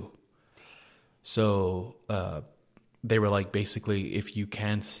 92. So, they were like, basically, if you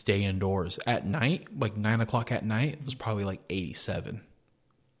can stay indoors at night, like 9 o'clock at night, it was probably like 87.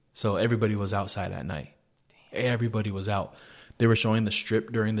 So everybody was outside at night. Everybody was out. They were showing the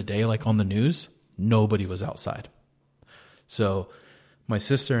strip during the day, like on the news. Nobody was outside. So my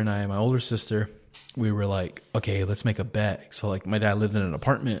sister and I, my older sister, we were like, okay, let's make a bet. So like my dad lived in an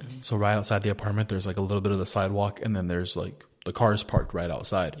apartment. So right outside the apartment, there's like a little bit of the sidewalk. And then there's like the cars parked right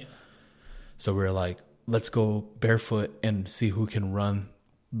outside. Yeah. So we were like, let's go barefoot and see who can run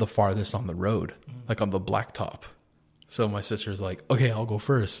the farthest on the road, like on the blacktop. So my sister's like, okay, I'll go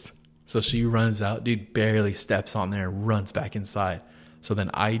first. So she runs out, dude, barely steps on there and runs back inside. So then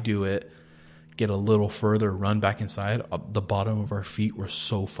I do it, get a little further, run back inside. The bottom of our feet were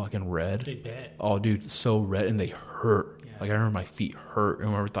so fucking red. They bet. Oh, dude, so red, and they hurt. Yeah. Like I remember my feet hurt, and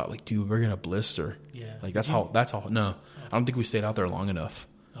I remember thought like, dude, we're gonna blister. Yeah. Like that's how. No, I don't think we stayed out there long enough.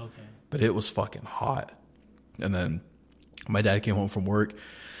 Okay. But it was fucking hot. And then my dad came home from work,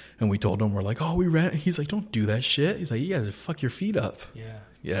 and we told him, we're like, oh, we ran. He's like, don't do that shit. He's like, you guys fuck your feet up. Yeah.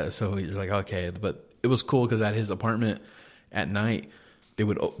 Yeah. So you're like, okay. But it was cool because at his apartment at night,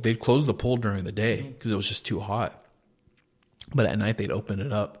 they'd close the pool during the day because it was just too hot. But at night they'd open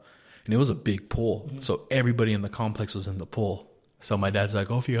it up, and it was a big pool. So everybody in the complex was in the pool. So my dad's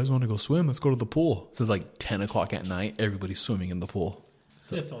like, oh, if you guys want to go swim, let's go to the pool. So it's like 10 o'clock at night. Everybody's swimming in the pool.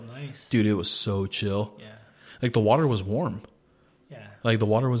 So, It felt nice. dude, it was so chill. Yeah. Like the water was warm. Yeah. Like the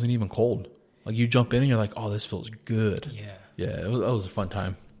water wasn't even cold. Like you jump in and you're like, oh, this feels good. Yeah. Yeah, that was a fun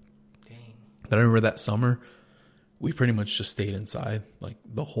time. Dang. But I remember that summer, we pretty much just stayed inside like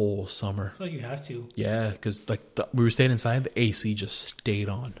the whole summer. I feel like you have to. Yeah, because like we were staying inside, the AC just stayed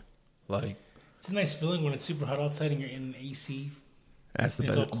on. Like It's a nice feeling when it's super hot outside and you're in an AC. that's the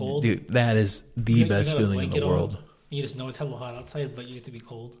It's best, all cold. dude. That is the You best got a feeling in the blanket on, world. and you just know it's hella hot outside, but you have to be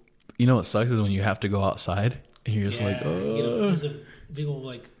cold. You know what sucks is when you have to go outside and you're just like, you get oh. there's a big old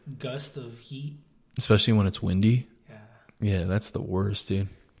like gust of heat. Especially when it's windy. Yeah. Yeah, that's the worst, dude.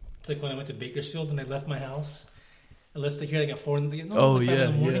 It's like when I went to Bakersfield and I left my house. I left it here like at 4 in the, no, Oh, it was like 5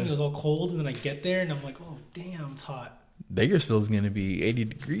 in the yeah, morning. yeah. It was all cold, and then I get there and I'm like, oh damn, it's hot. Bakersfield's going to be 80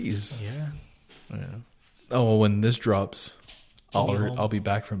 degrees. Yeah. Yeah. Oh, well, when this drops, You'll be home. I'll be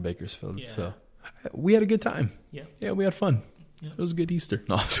back from Bakersfield. Yeah. So we had a good time. Yeah. Yeah, we had fun. Yeah. It was a good Easter.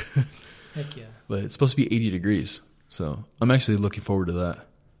 No. Heck yeah. But it's supposed to be 80 degrees. So I'm actually looking forward to that.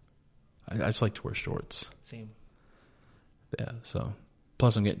 I just like to wear shorts. Same. Yeah. So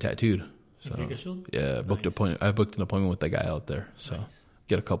plus I'm getting tattooed. In So Bakersfield? yeah, I booked an appointment with the guy out there. So Nice.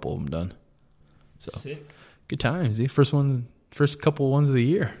 get a couple of them done. So Sick. good times. The first couple ones of the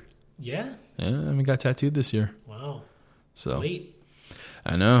year. Yeah. Yeah, I haven't got tattooed this year. Wow. So Late.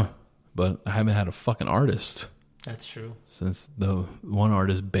 I know, but I haven't had a fucking artist That's true. since the one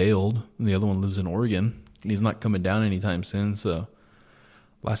artist bailed and the other one lives in Oregon. He's not coming down anytime soon. So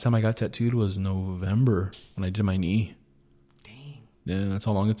last time I got tattooed was November when I did my knee. Dang. Yeah, that's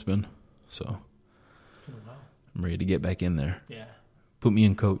how long it's been. So Wow. I'm ready to get back in there. Yeah. Put me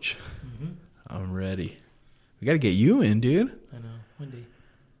in, coach. Mm-hmm. I'm ready. We got to get you in, dude. I know. One day.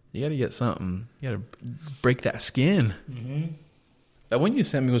 You got to get something. You got to break that skin. Mm-hmm. That one you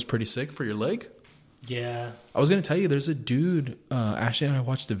sent me was pretty sick for your leg. Yeah. I was going to tell you, there's a dude, Ashley and I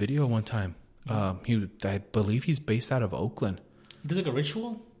watched the video one time. I believe he's based out of Oakland. He does like a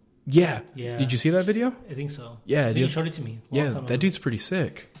ritual? Yeah. Yeah. Did you see that video? I think so. Yeah, I think dude. you showed it to me. a long Yeah, time that ago. dude's pretty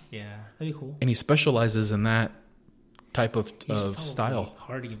sick. Yeah. That'd be cool. And he specializes in that type of He's probably style.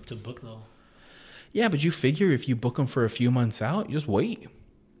 hard to book though. Yeah, but you figure if you book him for a few months out, you just wait.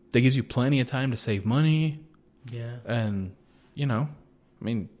 That gives you plenty of time to save money. Yeah. And, you know, I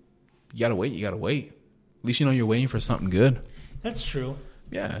mean, you got to wait. You got to wait. At least you know you're waiting for something good. That's true.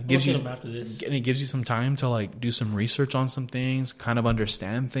 Yeah, it We'll gives get you him after this. and it gives you some time to like do some research on some things, kind of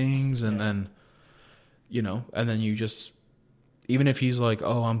understand things, and then, you know, and then you just, even if he's like,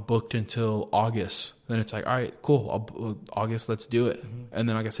 oh, I'm booked until August, then it's like, all right, cool, August, let's do it. Mm-hmm. And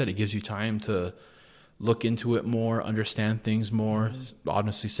then, like I said, it gives you time to look into it more, understand things more,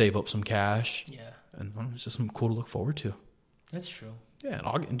 honestly, save up some cash, Yeah. and it's just something cool to look forward to. That's true. Yeah, and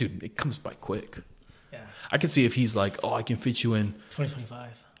August, dude, it comes by quick. Yeah. I can see if he's like, oh, I can fit you in.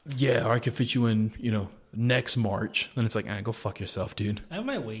 2025. Yeah, or I could fit you in, you know, next March. Then it's like, go fuck yourself, dude. I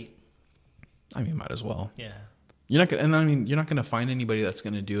might wait. I mean, might as well. Yeah. You're not gonna, and I mean, you're not gonna find anybody that's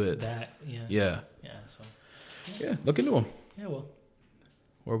gonna do it. That. Yeah. Yeah, Yeah. So. yeah. Look into them. Yeah. Well,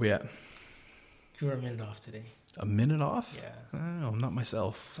 Where are we at? you were a minute off today. A minute off? Yeah. Oh, I'm not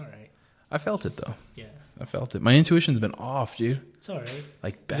myself. It's all right. I felt it though. Yeah. I felt it. My intuition's been off, dude. It's all right.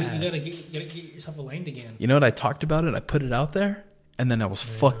 Like bad. You gotta get yourself aligned again. You know what? I talked about it. I put it out there, and then I was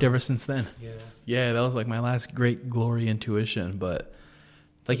fucked ever since then. Yeah. Yeah, that was like my last great glory intuition. But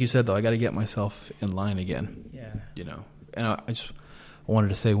like you said, though, I got to get myself in line again. Yeah. You know, and I wanted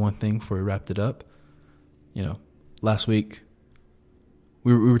to say one thing before we wrapped it up. You know, last week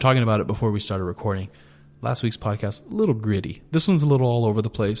we were talking about it before we started recording. Last week's podcast, a little gritty. This one's a little all over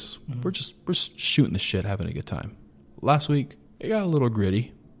the place. Mm-hmm. We're shooting the shit, having a good time. Last week, it got a little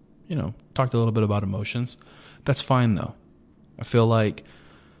gritty. You know, talked a little bit about emotions. That's fine, though. I feel like,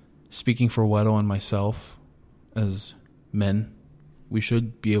 speaking for Weddle and myself, as men, we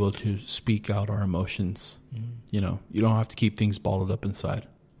should be able to speak out our emotions. Mm-hmm. You know, you don't have to keep things bottled up inside.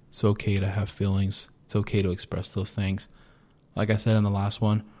 It's okay to have feelings. It's okay to express those things. Like I said in the last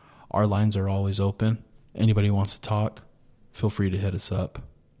one, our lines are always open. Anybody who wants to talk, feel free to hit us up.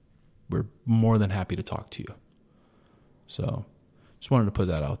 We're more than happy to talk to you. So, just wanted to put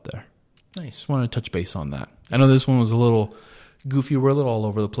that out there. Nice. Just wanted to touch base on that. I know this one was a little goofy. We're a little all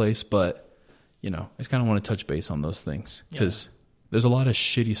over the place, but, you know, I just kind of want to touch base on those things. Because there's a lot of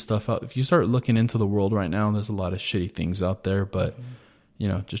shitty stuff out. If you start looking into the world right now, there's a lot of shitty things out there. But, you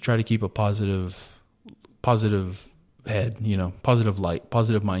know, just try to keep a positive head, you know, positive light,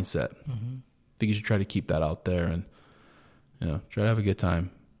 positive mindset. I think you should try to keep that out there and, you know, try to have a good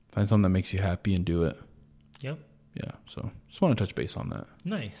time. Find something that makes you happy and do it. Yep. Yeah. So just want to touch base on that.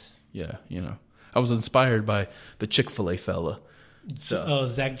 Nice. Yeah. You know, I was inspired by the Chick-fil-A fella. So,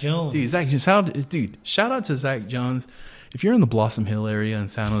 Zach Jones. Dude, shout out to Zach Jones. If you're in the Blossom Hill area in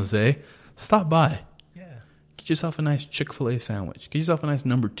San Jose, stop by. Yeah. Get yourself a nice Chick-fil-A sandwich. Get yourself a nice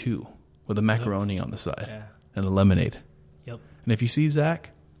number 2 with a macaroni on the side and a lemonade. Yep. And if you see Zach,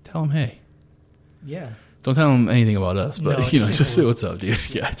 tell him, hey. Yeah. Don't tell him anything about us, but, No, you know, just just say say what's up, dude.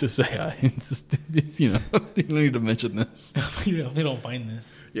 Yeah, just say hi. You know, you don't need to mention this. If we don't find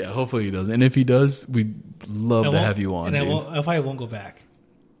this. Yeah, hopefully he does. And if he does, we'd love to have you on, and dude. if I won't go back,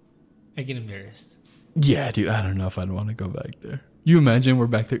 I get embarrassed. Yeah, dude, I don't know if I'd want to go back there. You imagine we're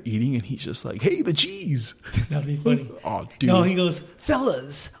back there eating, and he's just like, hey, the cheese. That'd be funny. Oh, dude. No, he goes,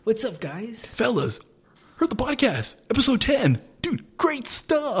 fellas, what's up, guys? Fellas, heard the podcast, episode 10. Dude, great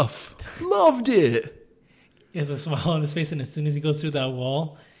stuff. Loved it. He has a smile on his face, and as soon as he goes through that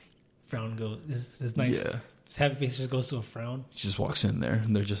wall, frown goes. His nice, his happy face just goes to a frown. He just walks in there,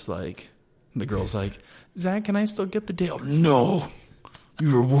 and they're just like, the girl's like, Zach, can I still get the deal? No,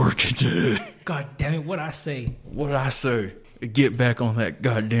 you're working today. God damn it, what'd I say? What'd I say? Get back on that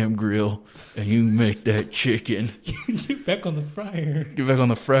goddamn grill, and you make that chicken. Get back on the fryer. Get back on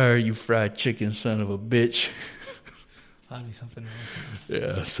the fryer, you fried chicken son of a bitch. That'd be something else.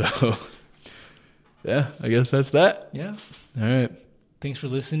 Yeah, so... yeah, I guess that's that. Yeah. All right. Thanks for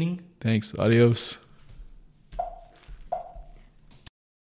listening. Thanks. Adios.